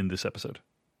ended in this episode?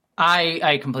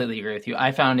 I completely agree with you.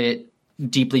 I found it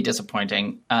deeply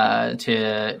disappointing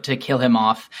to kill him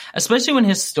off, especially when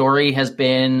his story has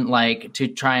been like to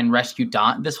try and rescue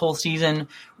Dot this whole season,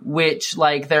 which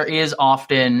like there is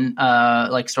often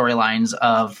like storylines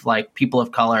of like people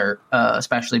of color,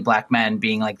 especially black men,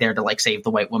 being like there to like save the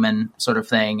white woman sort of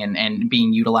thing, and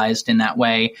being utilized in that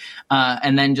way,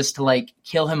 and then just to like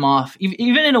kill him off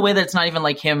even in a way that's not even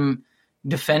like him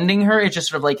defending her. It's just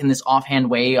sort of like in this offhand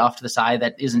way off to the side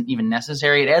that isn't even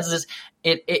necessary. It adds this,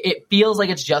 it feels like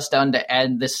it's just done to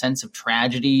add this sense of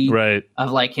tragedy, right,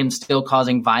 of like him still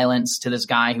causing violence to this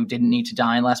guy who didn't need to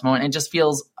die in the last moment. It just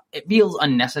feels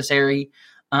unnecessary.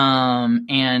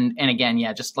 And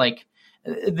again, just like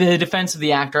the defense of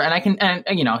the actor, and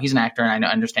he's an actor, and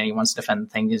I understand he wants to defend the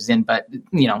thing he's in, but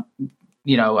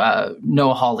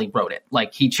Noah Hawley wrote it.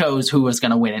 Like, he chose who was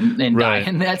going to win and die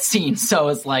in that scene. So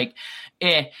it's like,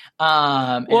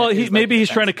 well, he's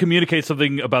trying to communicate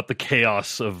something about the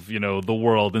chaos of the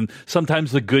world, and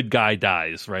sometimes the good guy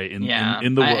dies, right? In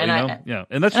the world,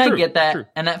 and that's true. I get that, true.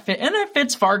 and that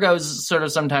fits Fargo's sort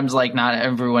of sometimes like not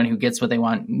everyone who gets what they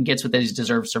want gets what they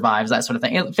deserve survives, that sort of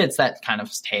thing. It fits that kind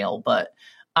of tale, but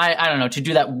I don't know, to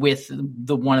do that with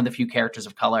one of the few characters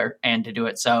of color and to do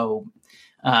it so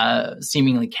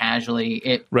seemingly casually,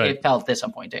 it felt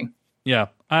disappointing. Yeah,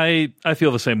 I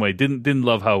feel the same way. Didn't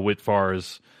love how Whit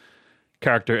Farr's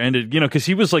character ended, because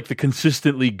he was like the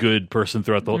consistently good person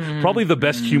throughout the whole, probably the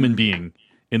best human being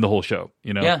in the whole show.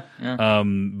 The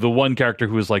one character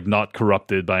who was like not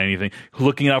corrupted by anything,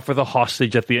 looking out for the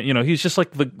hostage at the end. He's just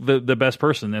like the best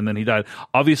person, and then he died.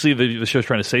 Obviously, the show's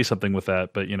trying to say something with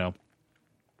that, but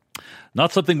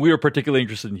not something we were particularly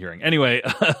interested in hearing. Anyway,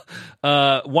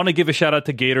 want to give a shout out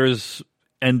to Gator's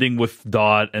ending with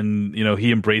Dot, and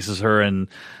he embraces her, and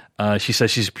she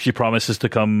says she promises to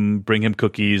come bring him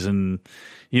cookies, and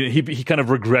he kind of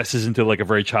regresses into like a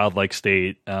very childlike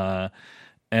state,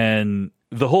 and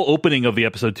the whole opening of the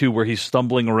episode too, where he's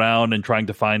stumbling around and trying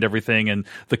to find everything, and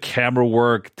the camera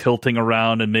work tilting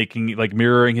around and making like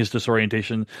mirroring his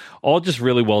disorientation, all just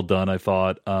really well done, I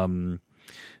thought. Gator's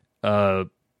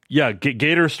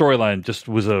storyline just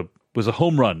was a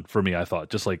home run for me, I thought.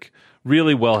 Just like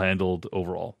really well handled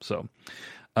overall. So,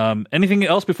 anything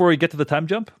else before we get to the time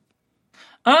jump?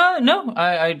 No,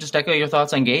 I just echo your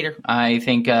thoughts on Gator. I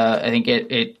think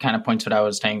it kind of points what I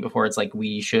was saying before. It's like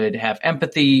we should have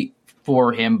empathy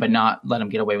for him, but not let him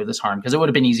get away with this harm, because it would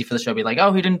have been easy for the show to be like,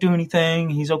 oh, he didn't do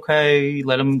anything, he's okay,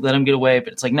 let him get away.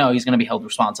 But it's like, no, he's going to be held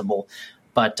responsible.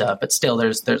 But still,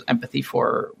 there's empathy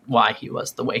for why he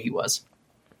was the way he was.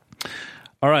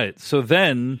 All right, so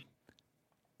then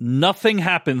nothing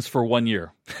happens for 1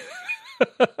 year.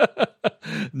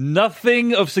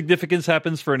 Nothing of significance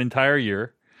happens for an entire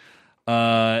year,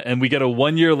 and we get a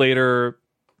 1 year later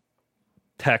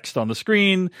text on the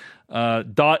screen.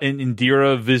 Dot and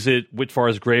Indira visit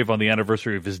Whitfar's grave on the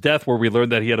anniversary of his death, where we learn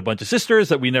that he had a bunch of sisters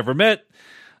that we never met.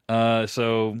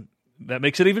 So that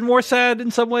makes it even more sad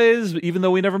in some ways, even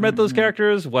though we never met those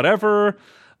characters. Whatever.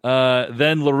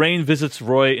 Then Lorraine visits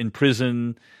Roy in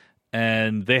prison,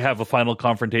 and they have a final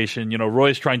confrontation.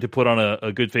 Roy's trying to put on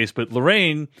a good face, but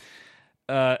Lorraine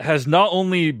has not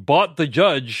only bought the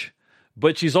judge,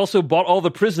 but she's also bought all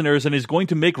the prisoners and is going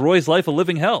to make Roy's life a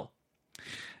living hell.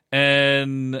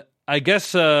 And I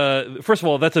guess, first of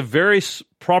all, that's a very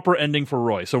proper ending for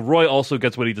Roy. So Roy also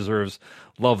gets what he deserves.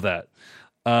 Love that.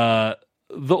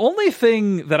 The only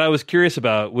thing that I was curious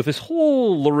about with this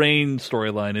whole Lorraine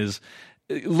storyline is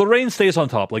Lorraine stays on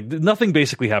top. Like, nothing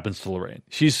basically happens to Lorraine.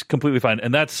 She's completely fine.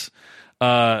 And that's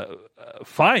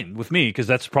fine with me, because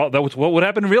that was what would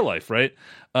happen in real life, right?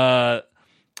 But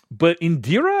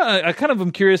Indira, I kind of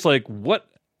am curious, like, what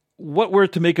we're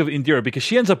to make of Indira, because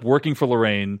she ends up working for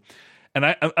Lorraine. And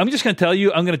I'm just going to tell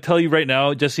you, I'm going to tell you right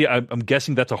now, Jesse, I'm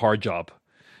guessing that's a hard job.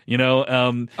 Oh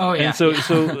yeah. And so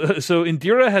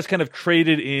Indira has kind of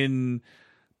traded in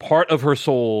part of her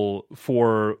soul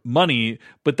for money,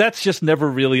 but that's just never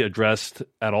really addressed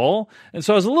at all. And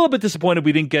so I was a little bit disappointed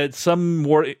we didn't get some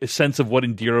more sense of what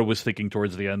Indira was thinking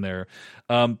towards the end there.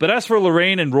 But as for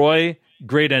Lorraine and Roy,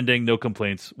 great ending, no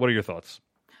complaints. What are your thoughts?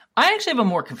 I actually have a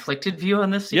more conflicted view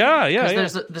on this season. Yeah.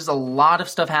 There's a lot of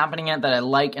stuff happening in it that I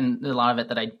like, and a lot of it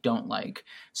that I don't like.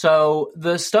 So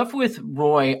the stuff with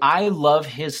Roy, I love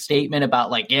his statement about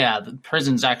the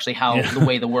prison's actually how the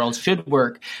way the world should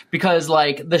work, because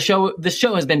the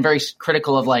show has been very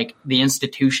critical of the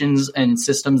institutions and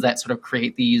systems that sort of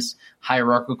create these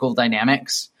hierarchical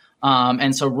dynamics.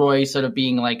 And so Roy sort of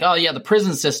being like, oh yeah, the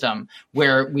prison system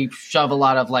where we shove a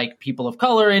lot of people of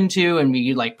color into, and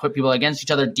we put people against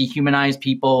each other, dehumanize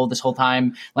people this whole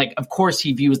time. Of course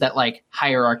he views that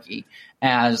hierarchy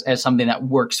as something that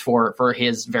works for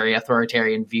his very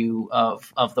authoritarian view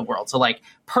of the world. So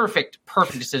perfect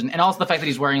decision. And also the fact that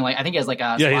he's wearing I think he has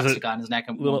a swastika on his neck.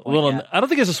 I don't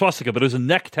think it's a swastika, but it was a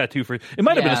neck tattoo for, it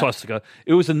might have been a swastika.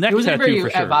 It was a neck tattoo for sure. It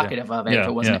was very evocative of it if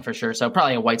it wasn't it for sure. So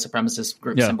probably a white supremacist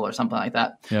group symbol or something like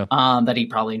that. Yeah. That he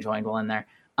probably joined while in there.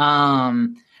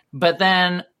 But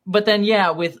then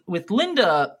with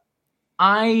Linda,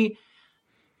 I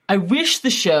wish the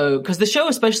show, because the show,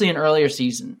 especially in earlier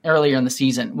in the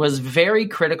season, was very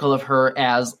critical of her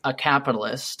as a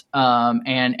capitalist,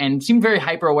 and seemed very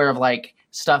hyper aware of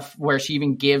stuff where she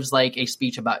even gives a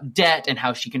speech about debt and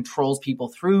how she controls people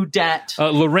through debt.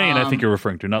 Lorraine, I think you're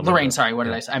referring to, not Lorraine. Linda. Sorry, what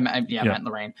did I say? I meant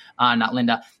Lorraine, not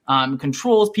Linda.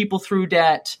 Controls people through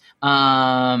debt,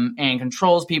 and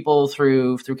controls people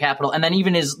through capital. And then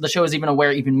the show is even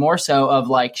aware even more so of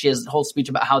she has a whole speech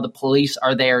about how the police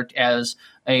are there as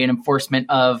an enforcement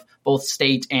of both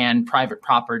state and private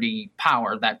property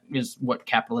power. That is what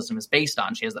capitalism is based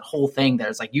on. She has that whole thing there.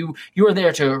 It's you are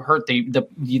there to hurt the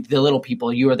little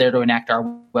people. You are there to enact our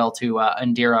will, to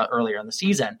Indira earlier in the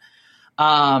season.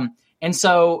 And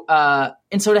so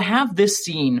to have this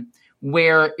scene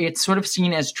where it's sort of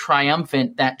seen as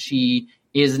triumphant that she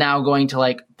is now going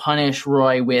to punish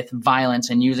Roy with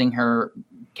violence and using her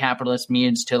capitalist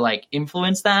means to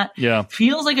influence that,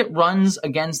 feels like it runs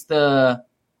against the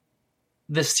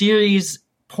series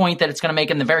point that it's going to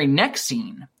make in the very next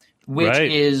scene, which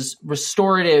is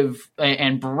restorative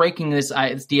and breaking this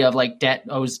idea of debt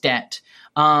owes debt.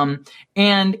 And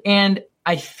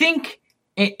I think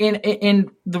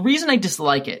And the reason I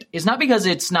dislike it is not because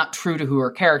it's not true to who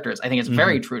her character is. I think it's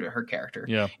very true to her character.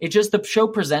 Yeah. It's just the show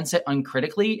presents it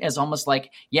uncritically as almost like,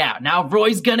 yeah, now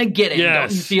Roy's gonna get it. Yes.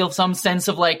 Don't you feel some sense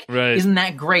of like, Right. Isn't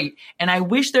that great? And I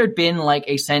wish there'd been like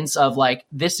a sense of like,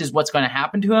 this is what's going to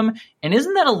happen to him. And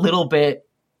isn't that a little bit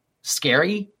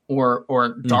scary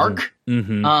or dark?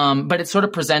 But it sort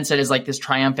of presents it as like this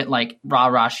triumphant, like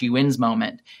rah, she wins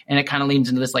moment. And it kind of leans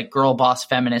into this like girl boss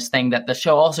feminist thing that the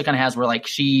show also kind of has, where like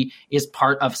she is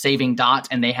part of saving Dot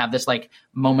and they have this like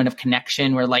moment of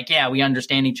connection where like, yeah, we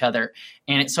understand each other.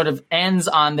 And it sort of ends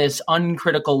on this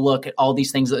uncritical look at all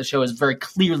these things that the show is very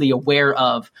clearly aware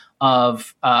of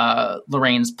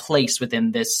Lorraine's place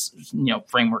within this,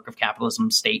 framework of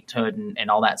capitalism, statehood, and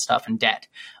all that stuff, and debt.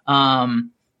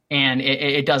 And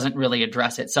it doesn't really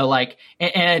address it. So like,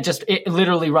 and it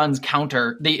literally runs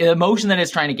counter the emotion that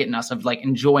it's trying to get in us of like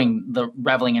enjoying the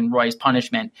reveling in Roy's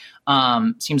punishment,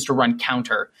 seems to run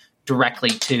counter directly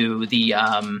to the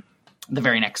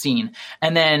very next scene.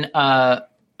 And then,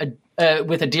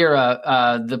 with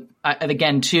Adira,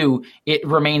 again too, it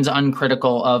remains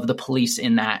uncritical of the police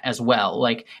in that as well.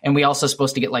 Like, and we also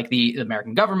supposed to get like the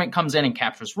American government comes in and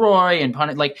captures Roy and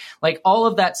punish, like all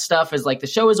of that stuff is like the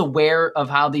show is aware of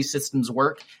how these systems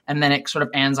work, and then it sort of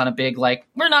ends on a big like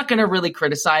we're not going to really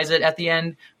criticize it at the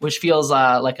end, which feels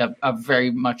like a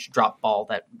very much drop ball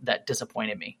that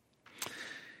disappointed me.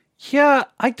 Yeah,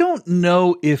 I don't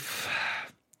know if.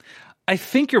 I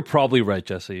think you're probably right,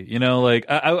 Jesse. Like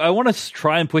I want to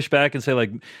try and push back and say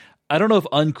like, I don't know if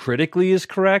uncritically is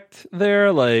correct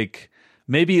there. Like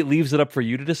maybe it leaves it up for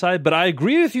you to decide. But I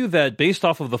agree with you that based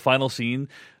off of the final scene,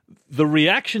 the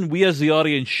reaction we as the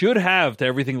audience should have to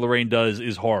everything Lorraine does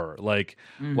is horror. Like,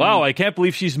 wow, I can't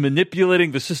believe she's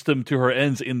manipulating the system to her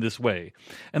ends in this way.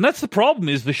 And that's the problem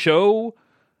is the show.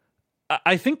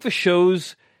 I think the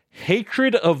show's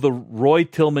hatred of the Roy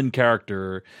Tillman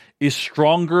character is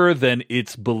stronger than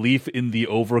its belief in the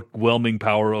overwhelming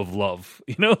power of love.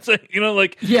 It's like,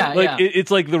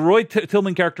 it's like the Roy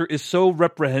Tillman character is so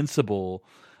reprehensible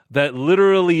that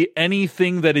literally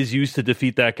anything that is used to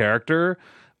defeat that character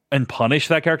and punish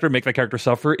that character, make that character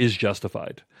suffer, is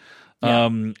justified. Yeah.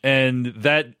 And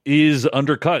that is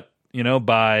undercut,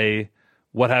 by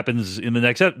what happens in the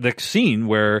next scene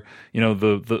where,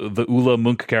 the Ula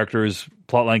Munk character's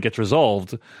plotline gets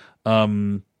resolved.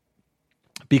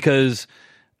 Because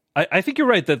I think you're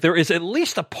right that there is at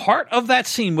least a part of that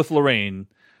scene with Lorraine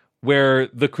where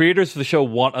the creators of the show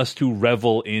want us to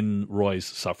revel in Roy's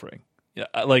suffering. Yeah,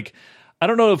 like, I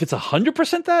don't know if it's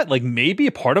 100% that. Like, maybe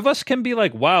a part of us can be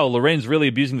like, wow, Lorraine's really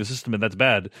abusing the system and that's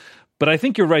bad. But I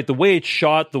think you're right. The way it's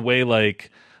shot, the way,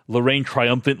 like, Lorraine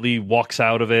triumphantly walks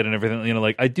out of it and everything,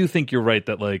 like, I do think you're right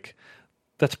that, like,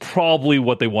 that's probably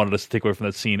what they wanted us to take away from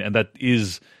that scene. And that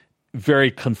is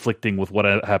very conflicting with what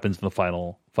happens in the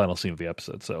final scene of the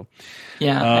episode. So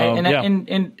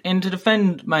and to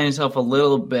defend myself a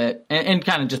little bit and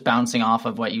kind of just bouncing off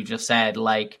of what you just said,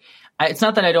 like it's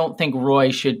not that I don't think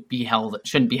Roy shouldn't be held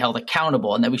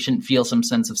accountable and that we shouldn't feel some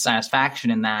sense of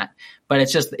satisfaction in that, but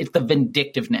it's the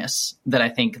vindictiveness that I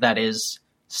think that is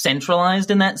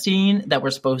centralized in that scene that we're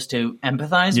supposed to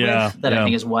empathize with, that I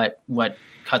think is what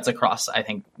cuts across, I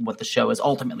think, what the show is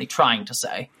ultimately trying to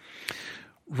say.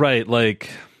 Right, like,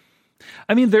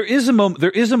 I mean, there is a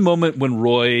moment when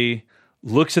Roy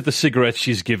looks at the cigarettes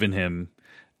she's given him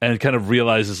and kind of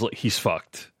realizes like he's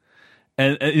fucked,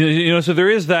 and so there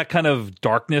is that kind of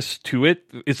darkness to it.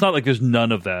 It's not like there's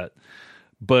none of that,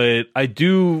 but I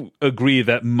do agree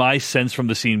that my sense from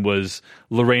the scene was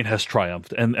Lorraine has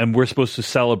triumphed, and we're supposed to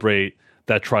celebrate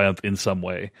that triumph in some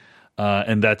way,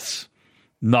 and that's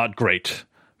not great.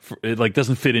 It like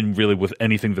doesn't fit in really with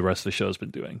anything the rest of the show's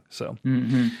been doing. So,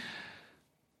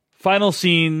 Final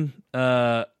scene.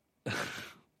 Monk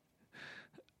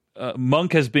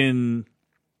has been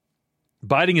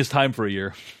biding his time for a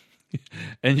year,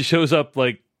 and he shows up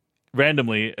like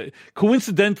randomly,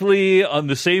 coincidentally on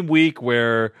the same week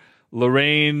where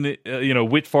Lorraine,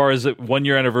 Whitfar's 1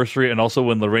 year anniversary, and also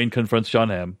when Lorraine confronts John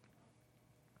Hamm,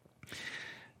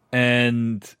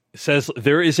 and says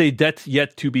there is a debt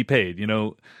yet to be paid.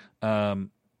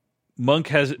 Monk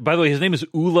has, by the way, his name is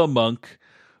Ula Monk.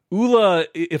 Ula,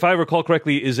 if I recall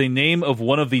correctly, is a name of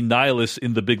one of the nihilists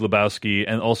in The Big Lebowski,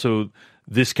 and also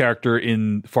this character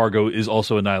in Fargo is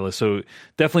also a nihilist. So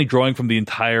definitely drawing from the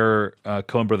entire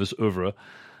Coen Brothers oeuvre.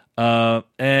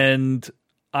 And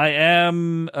I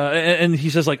am, and he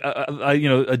says like,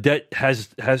 a debt has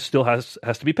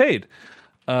to be paid.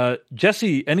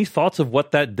 Jesse, any thoughts of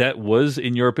what that debt was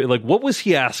in your opinion? Like, what was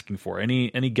he asking for?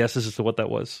 Any guesses as to what that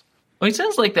was? Well, he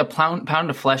says like the pound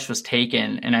of flesh was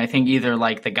taken, and I think either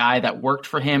like the guy that worked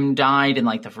for him died in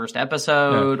like the first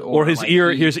episode, or his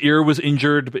like, his ear was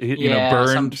injured,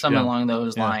 burned, something along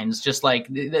those lines. Just like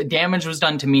the damage was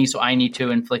done to me, so I need to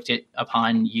inflict it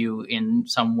upon you in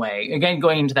some way. Again,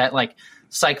 going into that like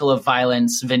cycle of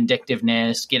violence,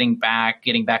 vindictiveness, getting back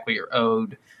what you're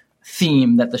owed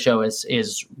theme that the show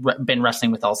is been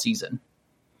wrestling with all season.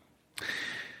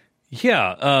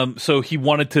 Yeah, so he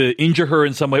wanted to injure her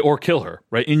in some way or kill her,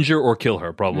 right? Injure or kill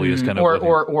her probably is kind of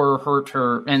or hurt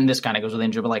her, and this kind of goes with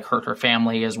injure, but like hurt her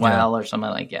family as well or something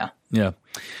like Yeah.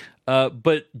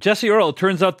 But Jesse Earl, it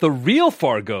turns out the real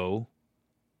Fargo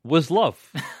was love.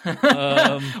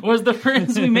 Was the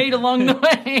friends we made along the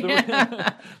way.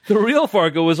 The real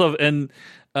Fargo was love, and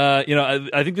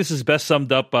I think this is best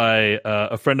summed up by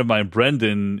a friend of mine,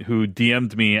 Brendan, who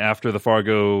DM'd me after the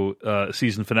Fargo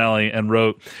season finale and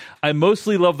wrote, "I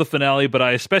mostly love the finale, but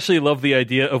I especially love the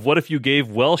idea of what if you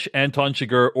gave Welsh Anton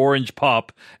Chigurh orange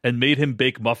pop and made him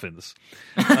bake muffins."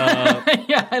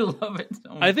 Yeah, I love it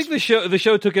so much. I think the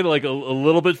show took it like a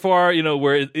little bit far,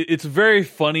 where it's very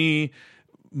funny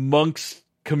Monk's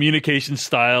communication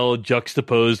style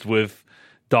juxtaposed with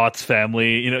Dot's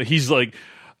family. He's like,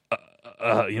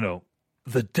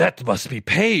 the debt must be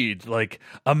paid. Like,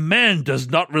 a man does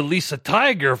not release a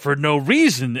tiger for no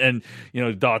reason. And,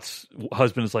 Dot's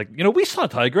husband is like, we saw a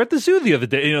tiger at the zoo the other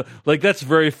day. Like, that's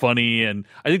very funny. And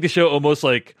I think the show almost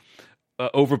like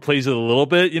overplays it a little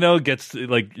bit, gets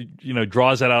like,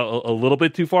 draws that out a little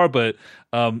bit too far. But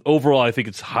overall, I think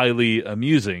it's highly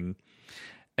amusing.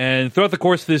 And throughout the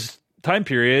course of this time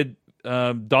period,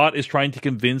 Dot is trying to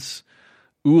convince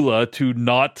Ula to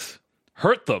not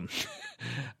hurt them.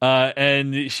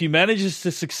 And she manages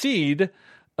to succeed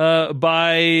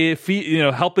by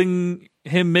helping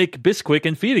him make Bisquick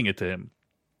and feeding it to him.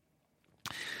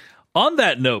 On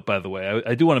that note, by the way,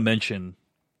 I do want to mention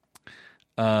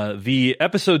the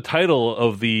episode title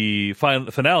of the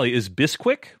finale is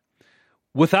Bisquick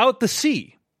without the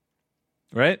C,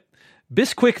 right?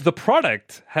 Bisquick, the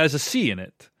product, has a C in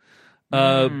it.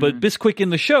 But Bisquick in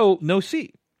the show, no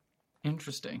C.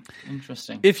 Interesting.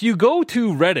 If you go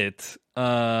to Reddit,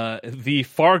 the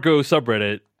Fargo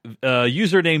subreddit,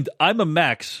 user named I'm a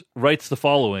Max writes the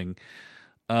following: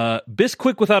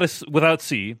 Bisquick without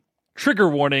C, trigger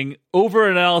warning, over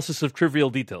analysis of trivial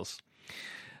details.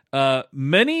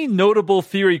 Many notable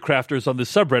theory crafters on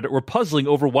this subreddit were puzzling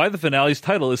over why the finale's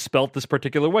title is spelt this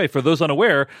particular way. For those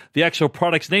unaware, the actual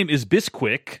product's name is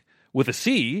Bisquick with a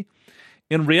C.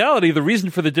 In reality, the reason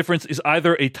for the difference is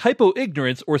either a typo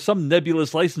ignorance or some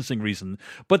nebulous licensing reason.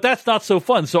 But that's not so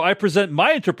fun, so I present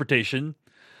my interpretation.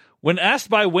 When asked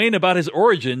by Wayne about his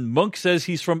origin, Monk says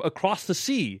he's from across the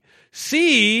sea.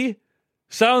 Sea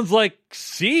sounds like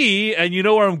sea, and you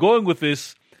know where I'm going with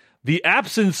this. The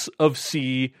absence of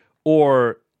sea,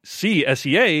 or C,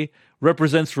 S-E-A,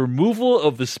 represents removal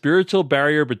of the spiritual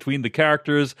barrier between the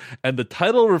characters, and the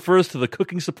title refers to the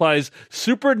cooking supply's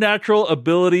supernatural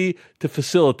ability to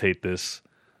facilitate this.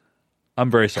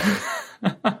 I'm very sorry.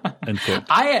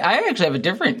 I actually have a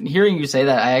different, hearing you say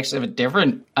that, I actually have a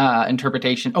different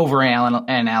interpretation,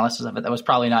 analysis of it that was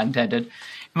probably not intended.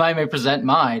 If I may present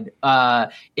mine,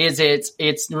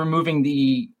 it's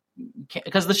removing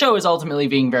because the show is ultimately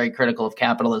being very critical of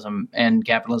capitalism and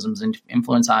capitalism's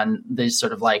influence on this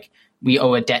sort of like, we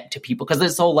owe a debt to people, because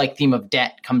this whole like theme of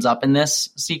debt comes up in this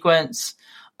sequence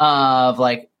of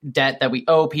like debt that we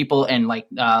owe people, and like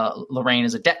Lorraine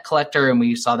is a debt collector, and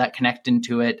we saw that connect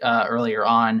into it earlier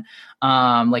on,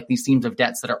 like these themes of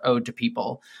debts that are owed to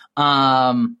people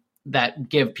that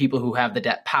give people who have the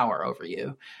debt power over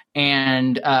you.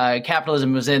 And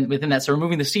capitalism was within that. So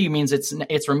removing the C means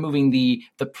it's removing the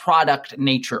product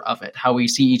nature of it, how we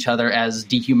see each other as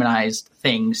dehumanized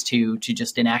things to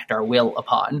just enact our will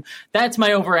upon. That's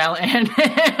my overall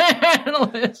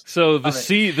analysis. So the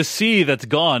C that's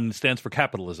gone stands for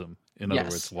capitalism. In other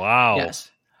words, wow. Yes.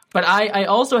 But I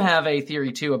also have a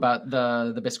theory, too, about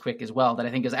the Bisquick as well that I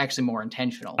think is actually more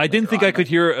intentional. I didn't think I could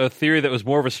hear a theory that was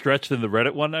more of a stretch than the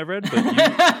Reddit one I read,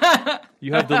 but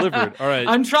you have delivered. All right.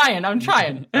 I'm trying. All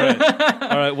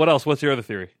right. What else? What's your other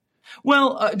theory?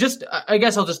 Well, I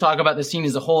guess I'll just talk about the scene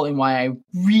as a whole and why I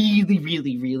really,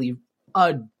 really, really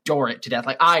adore it to death.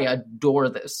 Like, I adore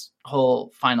this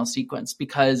whole final sequence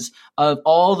because of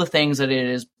all the things that it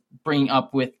is bringing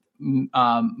up with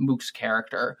Mook's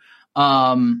character.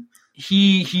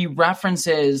 he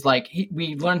references like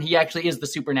we learned he actually is the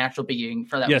supernatural being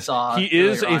for that we saw. He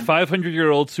is a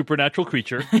 500-year-old supernatural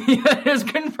creature. It is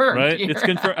confirmed. Right? Here. It's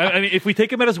confirmed. I mean, if we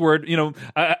take him at his word,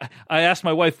 I asked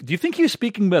my wife, "Do you think he's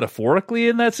speaking metaphorically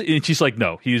in that?" And she's like,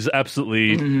 "No, he's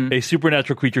absolutely a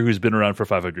supernatural creature who's been around for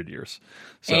 500 years."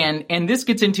 So. And this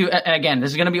gets into, again,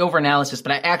 this is going to be over analysis,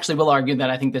 but I actually will argue that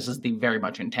I think this is the very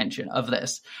much intention of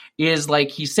this is like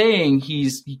he's saying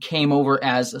he came over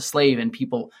as a slave and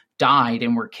people died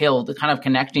and were killed, kind of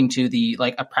connecting to the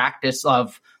like a practice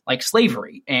of like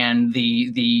slavery and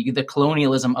the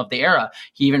colonialism of the era.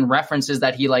 He even references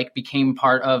that he like became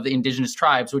part of the indigenous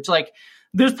tribes, which like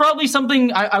there's probably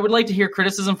something I would like to hear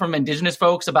criticism from indigenous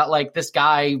folks about like this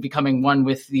guy becoming one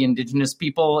with the indigenous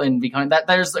people and becoming that.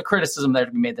 There's a criticism there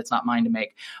to be made that's not mine to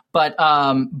make. But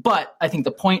I think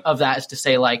the point of that is to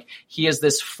say like he is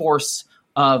this force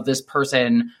of this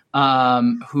person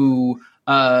who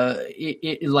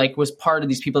like was part of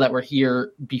these people that were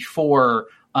here before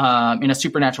in a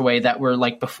supernatural way that were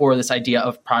like before this idea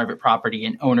of private property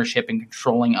and ownership and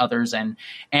controlling others and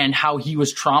how he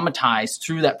was traumatized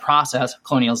through that process of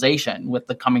colonialization with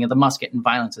the coming of the musket and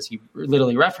violence, as he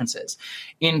literally references,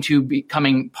 into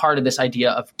becoming part of this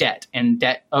idea of debt and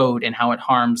debt owed and how it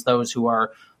harms those who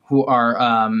are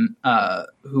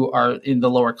in the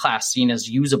lower class, seen as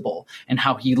usable, and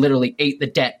how he literally ate the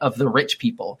debt of the rich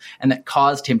people, and that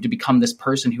caused him to become this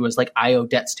person who was like, I owe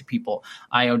debts to people,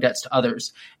 I owe debts to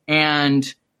others.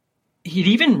 And he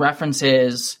even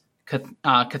references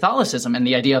Catholicism and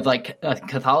the idea of like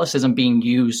Catholicism being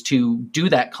used to do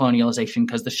that colonialization,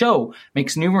 because the show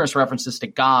makes numerous references to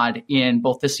God in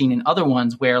both this scene and other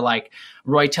ones where like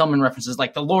Roy Tillman references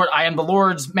like the Lord, I am the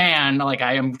Lord's man, like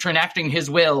I am enacting his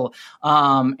will,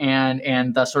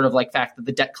 and the sort of like fact that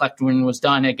the debt collection was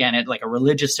done again at like a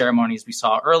religious ceremony as we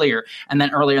saw earlier, and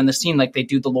then earlier in the scene like they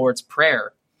do the Lord's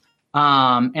Prayer,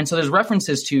 and so there's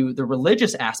references to the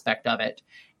religious aspect of it.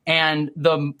 And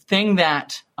the thing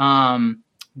that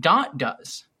Dot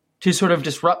does to sort of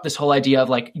disrupt this whole idea of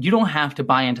like, you don't have to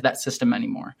buy into that system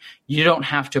anymore. You don't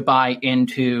have to buy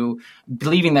into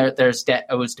believing that there's debt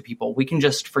owed to people. We can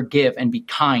just forgive and be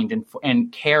kind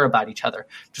and care about each other.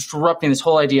 Disrupting this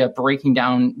whole idea of breaking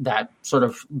down that sort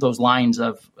of those lines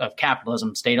of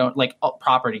capitalism, state owned, like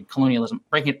property, colonialism,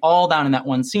 breaking it all down in that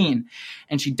one scene.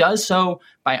 And she does so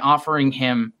by offering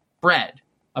him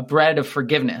a bread of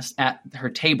forgiveness at her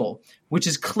table, which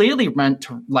is clearly meant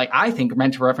to, like, I think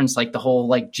meant to reference like the whole,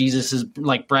 like, Jesus is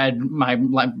like bread, my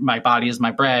body is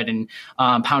my bread, and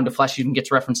pound of flesh even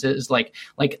gets references like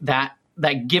that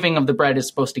giving of the bread is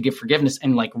supposed to give forgiveness,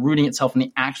 and like rooting itself in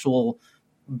the actual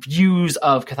views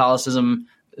of Catholicism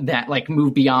that like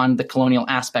move beyond the colonial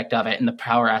aspect of it and the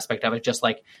power aspect of it, just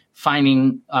like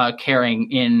finding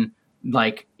caring in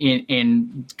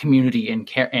community and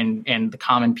care and the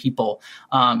common people,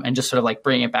 and just sort of like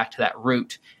bringing it back to that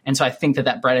root. And so I think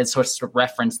that bread is sort of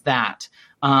referenced that.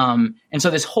 And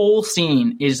so this whole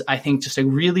scene is, I think, just a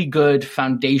really good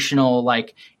foundational,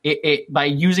 like it by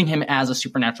using him as a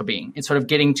supernatural being, it's sort of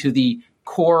getting to the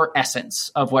core essence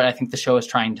of what I think the show is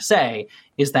trying to say,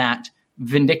 is that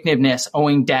vindictiveness,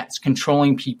 owing debts,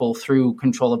 controlling people through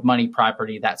control of money,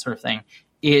 property, that sort of thing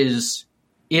is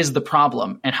the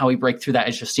problem, and how we break through that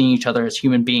is just seeing each other as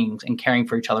human beings and caring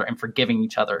for each other and forgiving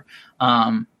each other.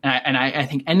 And I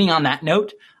think ending on that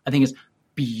note, I think is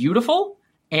beautiful.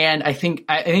 And I think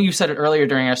you said it earlier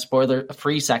during our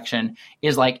spoiler-free section,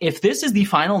 is like, if this is the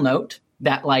final note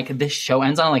that like this show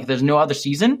ends on, like there's no other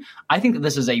season, I think that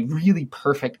this is a really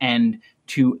perfect end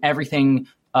to everything,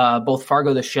 both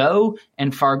Fargo the show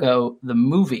and Fargo the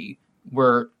movie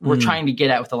we're trying to get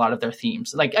at with a lot of their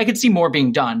themes. Like, I could see more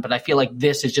being done, but I feel like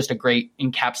this is just a great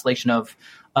encapsulation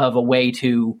of a way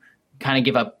to kind of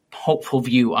give a hopeful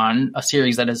view on a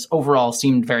series that has overall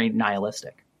seemed very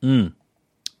nihilistic.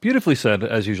 Beautifully said,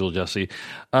 as usual, Jesse.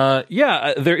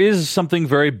 There is something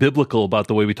very biblical about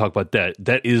the way we talk about debt.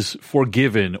 Debt is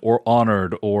forgiven or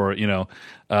honored, or,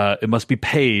 it must be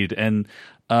paid. And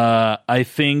I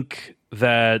think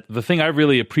that the thing I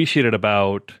really appreciated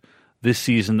about this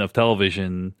season of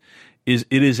television is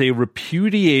it is a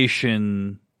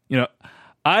repudiation.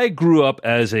 I grew up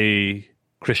as a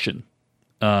Christian,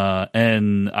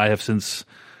 and I have since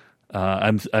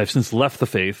I've since left the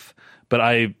faith, but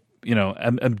I'm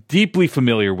deeply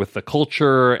familiar with the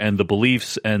culture and the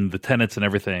beliefs and the tenets and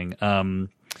everything. And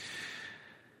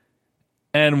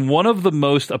one of the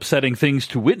most upsetting things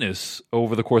to witness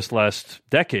over the course of the last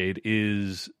decade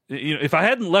is, if I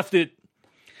hadn't left it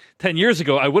 10 years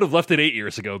ago, I would have left it 8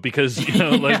 years ago, because,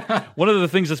 one of the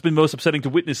things that's been most upsetting to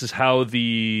witness is how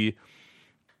the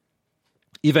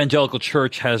evangelical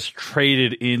church has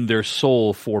traded in their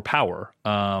soul for power.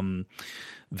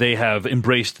 They have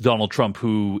embraced Donald Trump,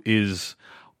 who is,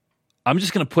 I'm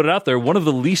just going to put it out there, one of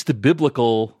the least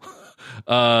biblical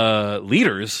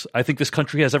leaders I think this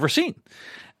country has ever seen.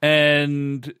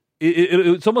 And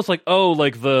it's almost like,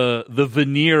 the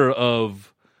veneer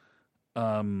of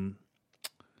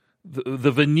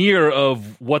the veneer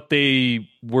of what they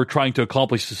were trying to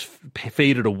accomplish just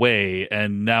faded away,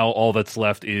 and now all that's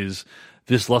left is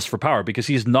this lust for power, because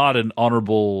he's not an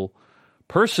honorable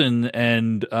person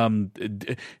and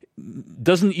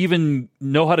doesn't even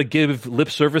know how to give lip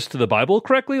service to the Bible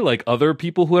correctly, like other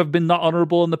people who have been not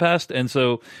honorable in the past. And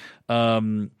so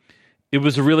it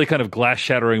was a really kind of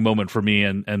glass-shattering moment for me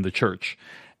and the church.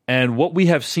 And what we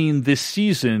have seen this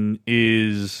season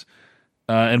is,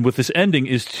 and with this ending,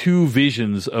 is two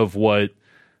visions of what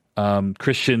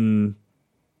Christian,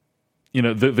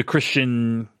 the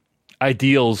Christian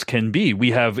ideals can be.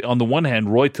 We have, on the one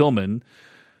hand, Roy Tillman,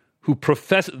 who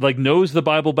knows the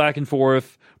Bible back and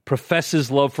forth, professes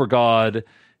love for God,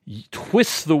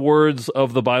 twists the words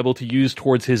of the Bible to use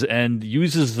towards his end,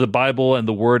 uses the Bible and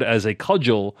the word as a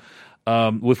cudgel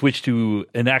with which to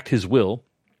enact his will.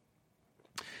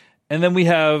 And then we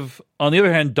have, on the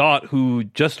other hand, Dot, who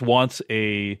just wants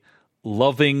a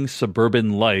loving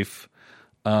suburban life,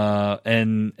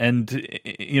 and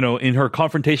in her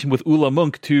confrontation with Ulla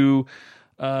Munk to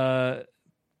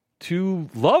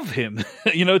love him,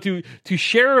 to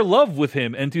share love with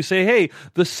him, and to say, hey,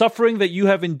 the suffering that you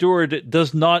have endured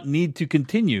does not need to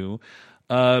continue,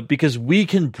 because we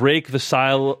can break the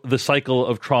cycle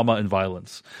of trauma and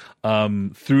violence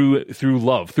through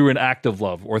love, through an act of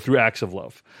love, or through acts of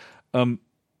love. And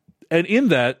in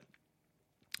that,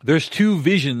 there's two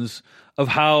visions of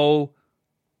how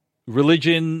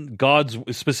religion, God's,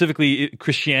 specifically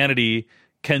Christianity,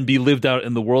 can be lived out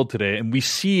in the world today. And we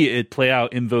see it play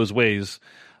out in those ways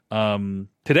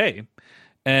today.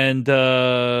 And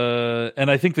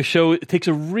I think the show takes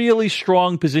a really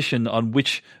strong position on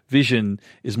which vision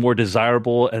is more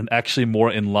desirable and actually more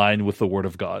in line with the Word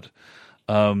of God.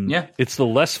 It's the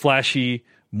less flashy,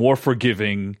 more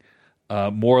forgiving,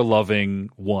 more loving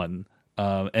one.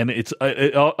 And it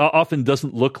often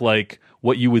doesn't look like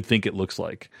what you would think it looks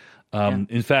like.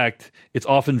 In fact, it's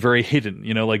often very hidden.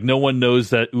 No one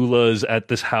knows that Ulla is at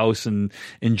this house and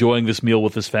enjoying this meal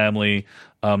with his family.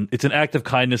 It's an act of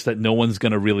kindness that no one's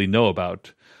going to really know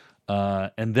about.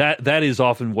 And that is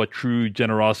often what true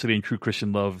generosity and true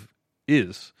Christian love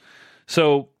is.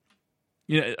 So,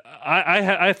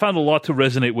 I found a lot to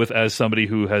resonate with as somebody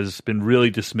who has been really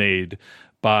dismayed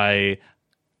by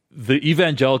the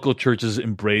evangelical church's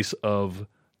embrace of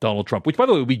Donald Trump, which, by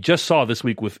the way, we just saw this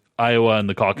week with Iowa and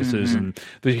the caucuses, and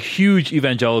the huge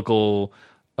evangelical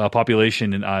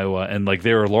population in Iowa, and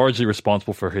they were largely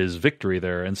responsible for his victory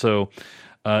there. And so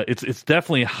it's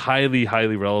definitely highly,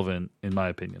 highly relevant in my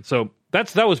opinion. So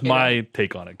that was my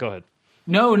take on it. Go ahead.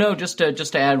 No, just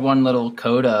to add one little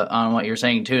coda on what you're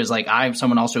saying too, is I'm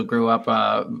someone also grew up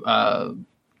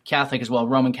Catholic as well,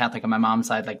 Roman Catholic on my mom's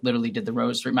side, literally did the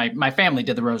rosary. My family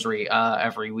did the rosary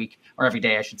every week, or every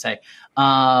day, I should say.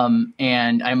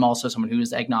 And I'm also someone who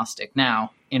is agnostic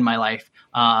now in my life,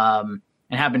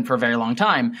 and have been for a very long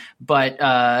time. But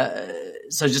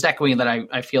so just echoing that,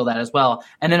 I feel that as well.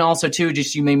 And then also too,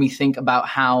 just you made me think about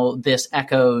how this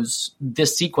echoes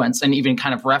this sequence, and even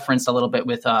kind of referenced a little bit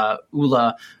with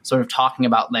Ulla sort of talking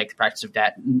about the practice of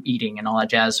debt eating and all that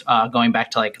jazz, going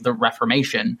back to the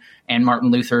Reformation and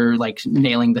Martin Luther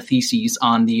nailing the theses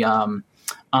on the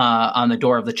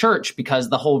door of the church, because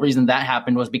the whole reason that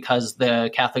happened was because the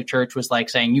Catholic Church was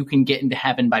saying you can get into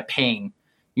heaven by paying.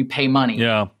 You pay money,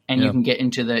 you can get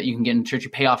into church. You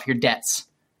pay off your debts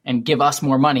and give us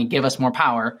more money, give us more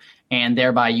power, and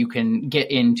thereby you can get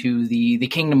into the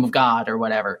kingdom of God or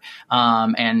whatever.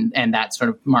 And that's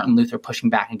sort of Martin Luther pushing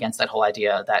back against that whole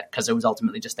idea, that because it was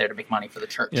ultimately just there to make money for the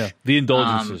church. Yeah, the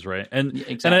indulgences, right? And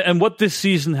exactly. And what this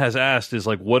season has asked is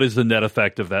what is the net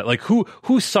effect of that?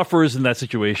 Who suffers in that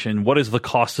situation? What is the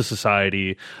cost to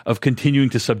society of continuing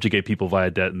to subjugate people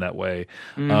via debt in that way?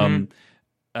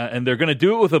 And they're going to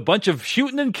do it with a bunch of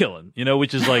shooting and killing,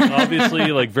 which is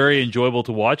obviously very enjoyable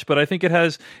to watch. But I think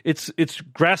it's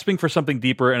grasping for something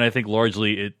deeper, and I think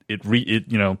largely it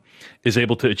is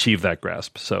able to achieve that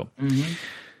grasp. So,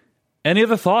 any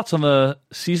other thoughts on the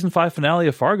season 5 finale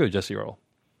of Fargo, Jesse Earl?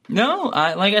 No,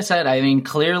 like I said, I mean,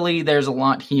 clearly there's a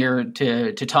lot here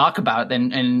to talk about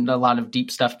and a lot of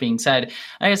deep stuff being said.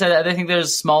 Like I said, I think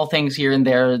there's small things here and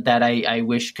there that I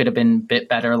wish could have been a bit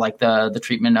better, like the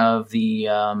treatment of the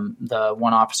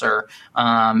one officer,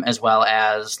 as well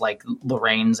as like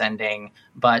Lorraine's ending.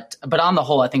 But on the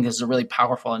whole, I think this is a really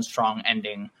powerful and strong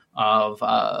ending of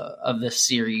this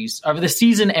series, of this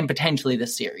season, and potentially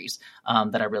this series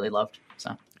that I really loved.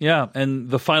 So yeah, and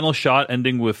the final shot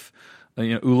ending with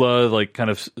Ula, like kind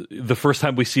of the first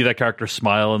time we see that character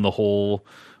smile in the whole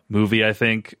movie, I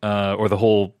think, or the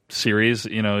whole series,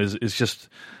 is just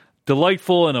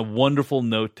delightful and a wonderful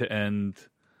note to end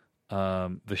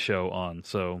the show on.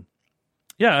 So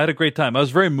yeah, I had a great time. I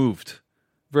was very moved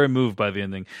by the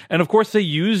ending. And of course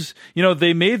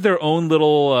they made their own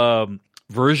little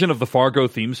version of the Fargo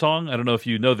theme song. I don't know if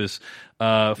you know this,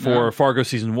 for Fargo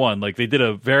season 1. Like they did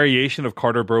a variation of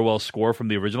Carter Burwell's score from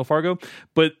the original Fargo,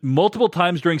 but multiple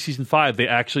times during season 5, they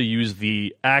actually used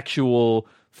the actual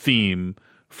theme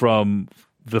from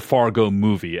the Fargo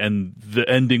movie, and the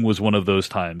ending was one of those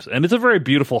times. And it's a very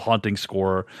beautiful, haunting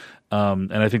score,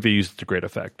 and I think they used it to great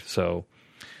effect. So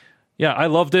yeah, I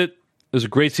loved it. It was a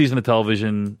great season of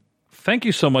television. Thank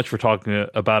you so much for talking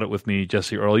about it with me,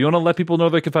 Jesse Earl. You want to let people know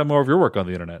they can find more of your work on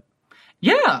the internet?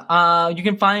 Yeah, you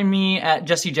can find me at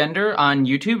Jesse Gender on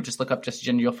YouTube. Just look up Jesse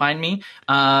Gender, you'll find me.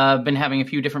 I've been having a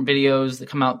few different videos that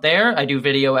come out there. I do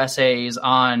video essays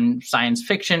on science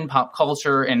fiction, pop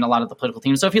culture, and a lot of the political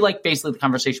themes. So if you like basically the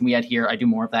conversation we had here, I do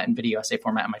more of that in video essay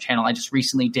format on my channel. I just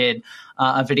recently did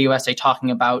a video essay talking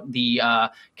about the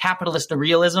capitalist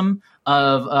realism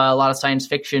of a lot of science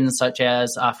fiction, such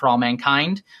as For All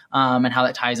Mankind, and how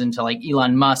that ties into like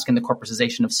Elon Musk and the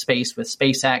corporatization of space with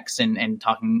SpaceX, and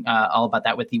talking all about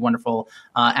that with the wonderful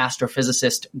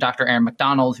astrophysicist Dr. Aaron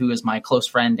McDonald, who is my close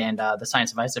friend and the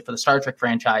science advisor for the Star Trek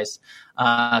franchise.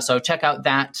 So check out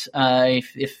that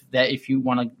if you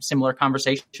want a similar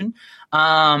conversation.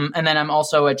 And then I'm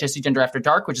also at Jesse Gender After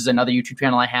Dark, which is another YouTube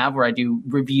channel I have where I do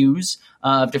reviews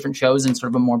of different shows in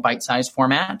sort of a more bite-sized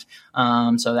format.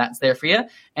 So that's there for you.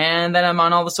 And then I'm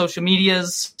on all the social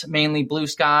medias, mainly Blue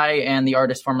Sky and the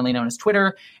artist formerly known as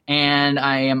Twitter. And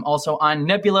I am also on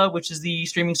Nebula, which is the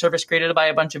streaming service created by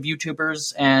a bunch of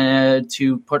YouTubers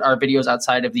to put our videos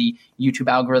outside of the YouTube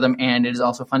algorithm. And it is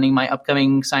also funding my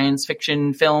upcoming science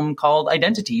fiction film called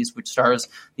Identities, which stars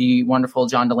the wonderful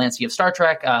John Delancey of Star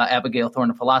Trek, Abigail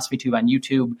Thorne of Philosophy Tube on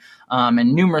YouTube,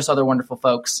 and numerous other wonderful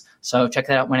folks. So check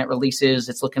that out when it releases.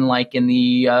 It's looking like in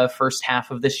the first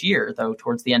half of this year, though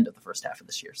towards the end of the first half of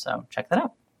this year. So check that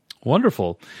out.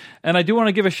 Wonderful. And I do want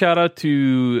to give a shout out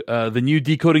to the new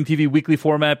Decoding TV weekly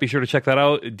format. Be sure to check that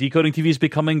out. Decoding TV is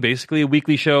becoming basically a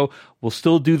weekly show. We'll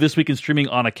still do This Week in Streaming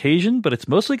on occasion, but it's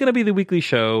mostly going to be the weekly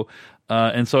show.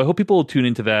 And so I hope people will tune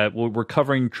into that. We're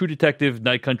covering True Detective,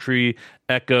 Night Country,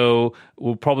 Echo.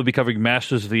 We'll probably be covering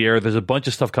Masters of the Air. There's a bunch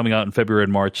of stuff coming out in February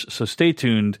and March. So stay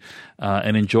tuned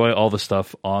and enjoy all the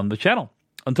stuff on the channel.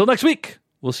 Until next week,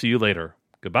 we'll see you later.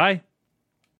 Goodbye.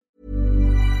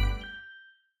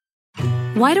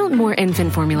 Why don't more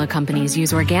infant formula companies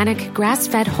use organic,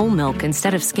 grass-fed whole milk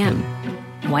instead of skim?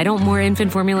 Why don't more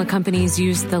infant formula companies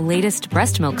use the latest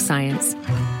breast milk science?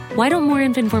 Why don't more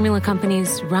infant formula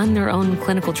companies run their own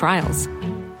clinical trials?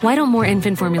 Why don't more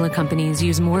infant formula companies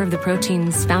use more of the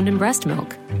proteins found in breast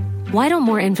milk? Why don't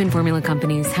more infant formula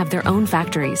companies have their own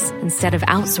factories instead of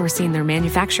outsourcing their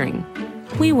manufacturing?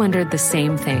 We wondered the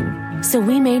same thing. So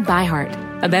we made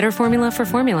ByHeart, a better formula for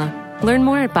formula. Learn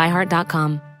more at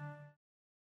byheart.com.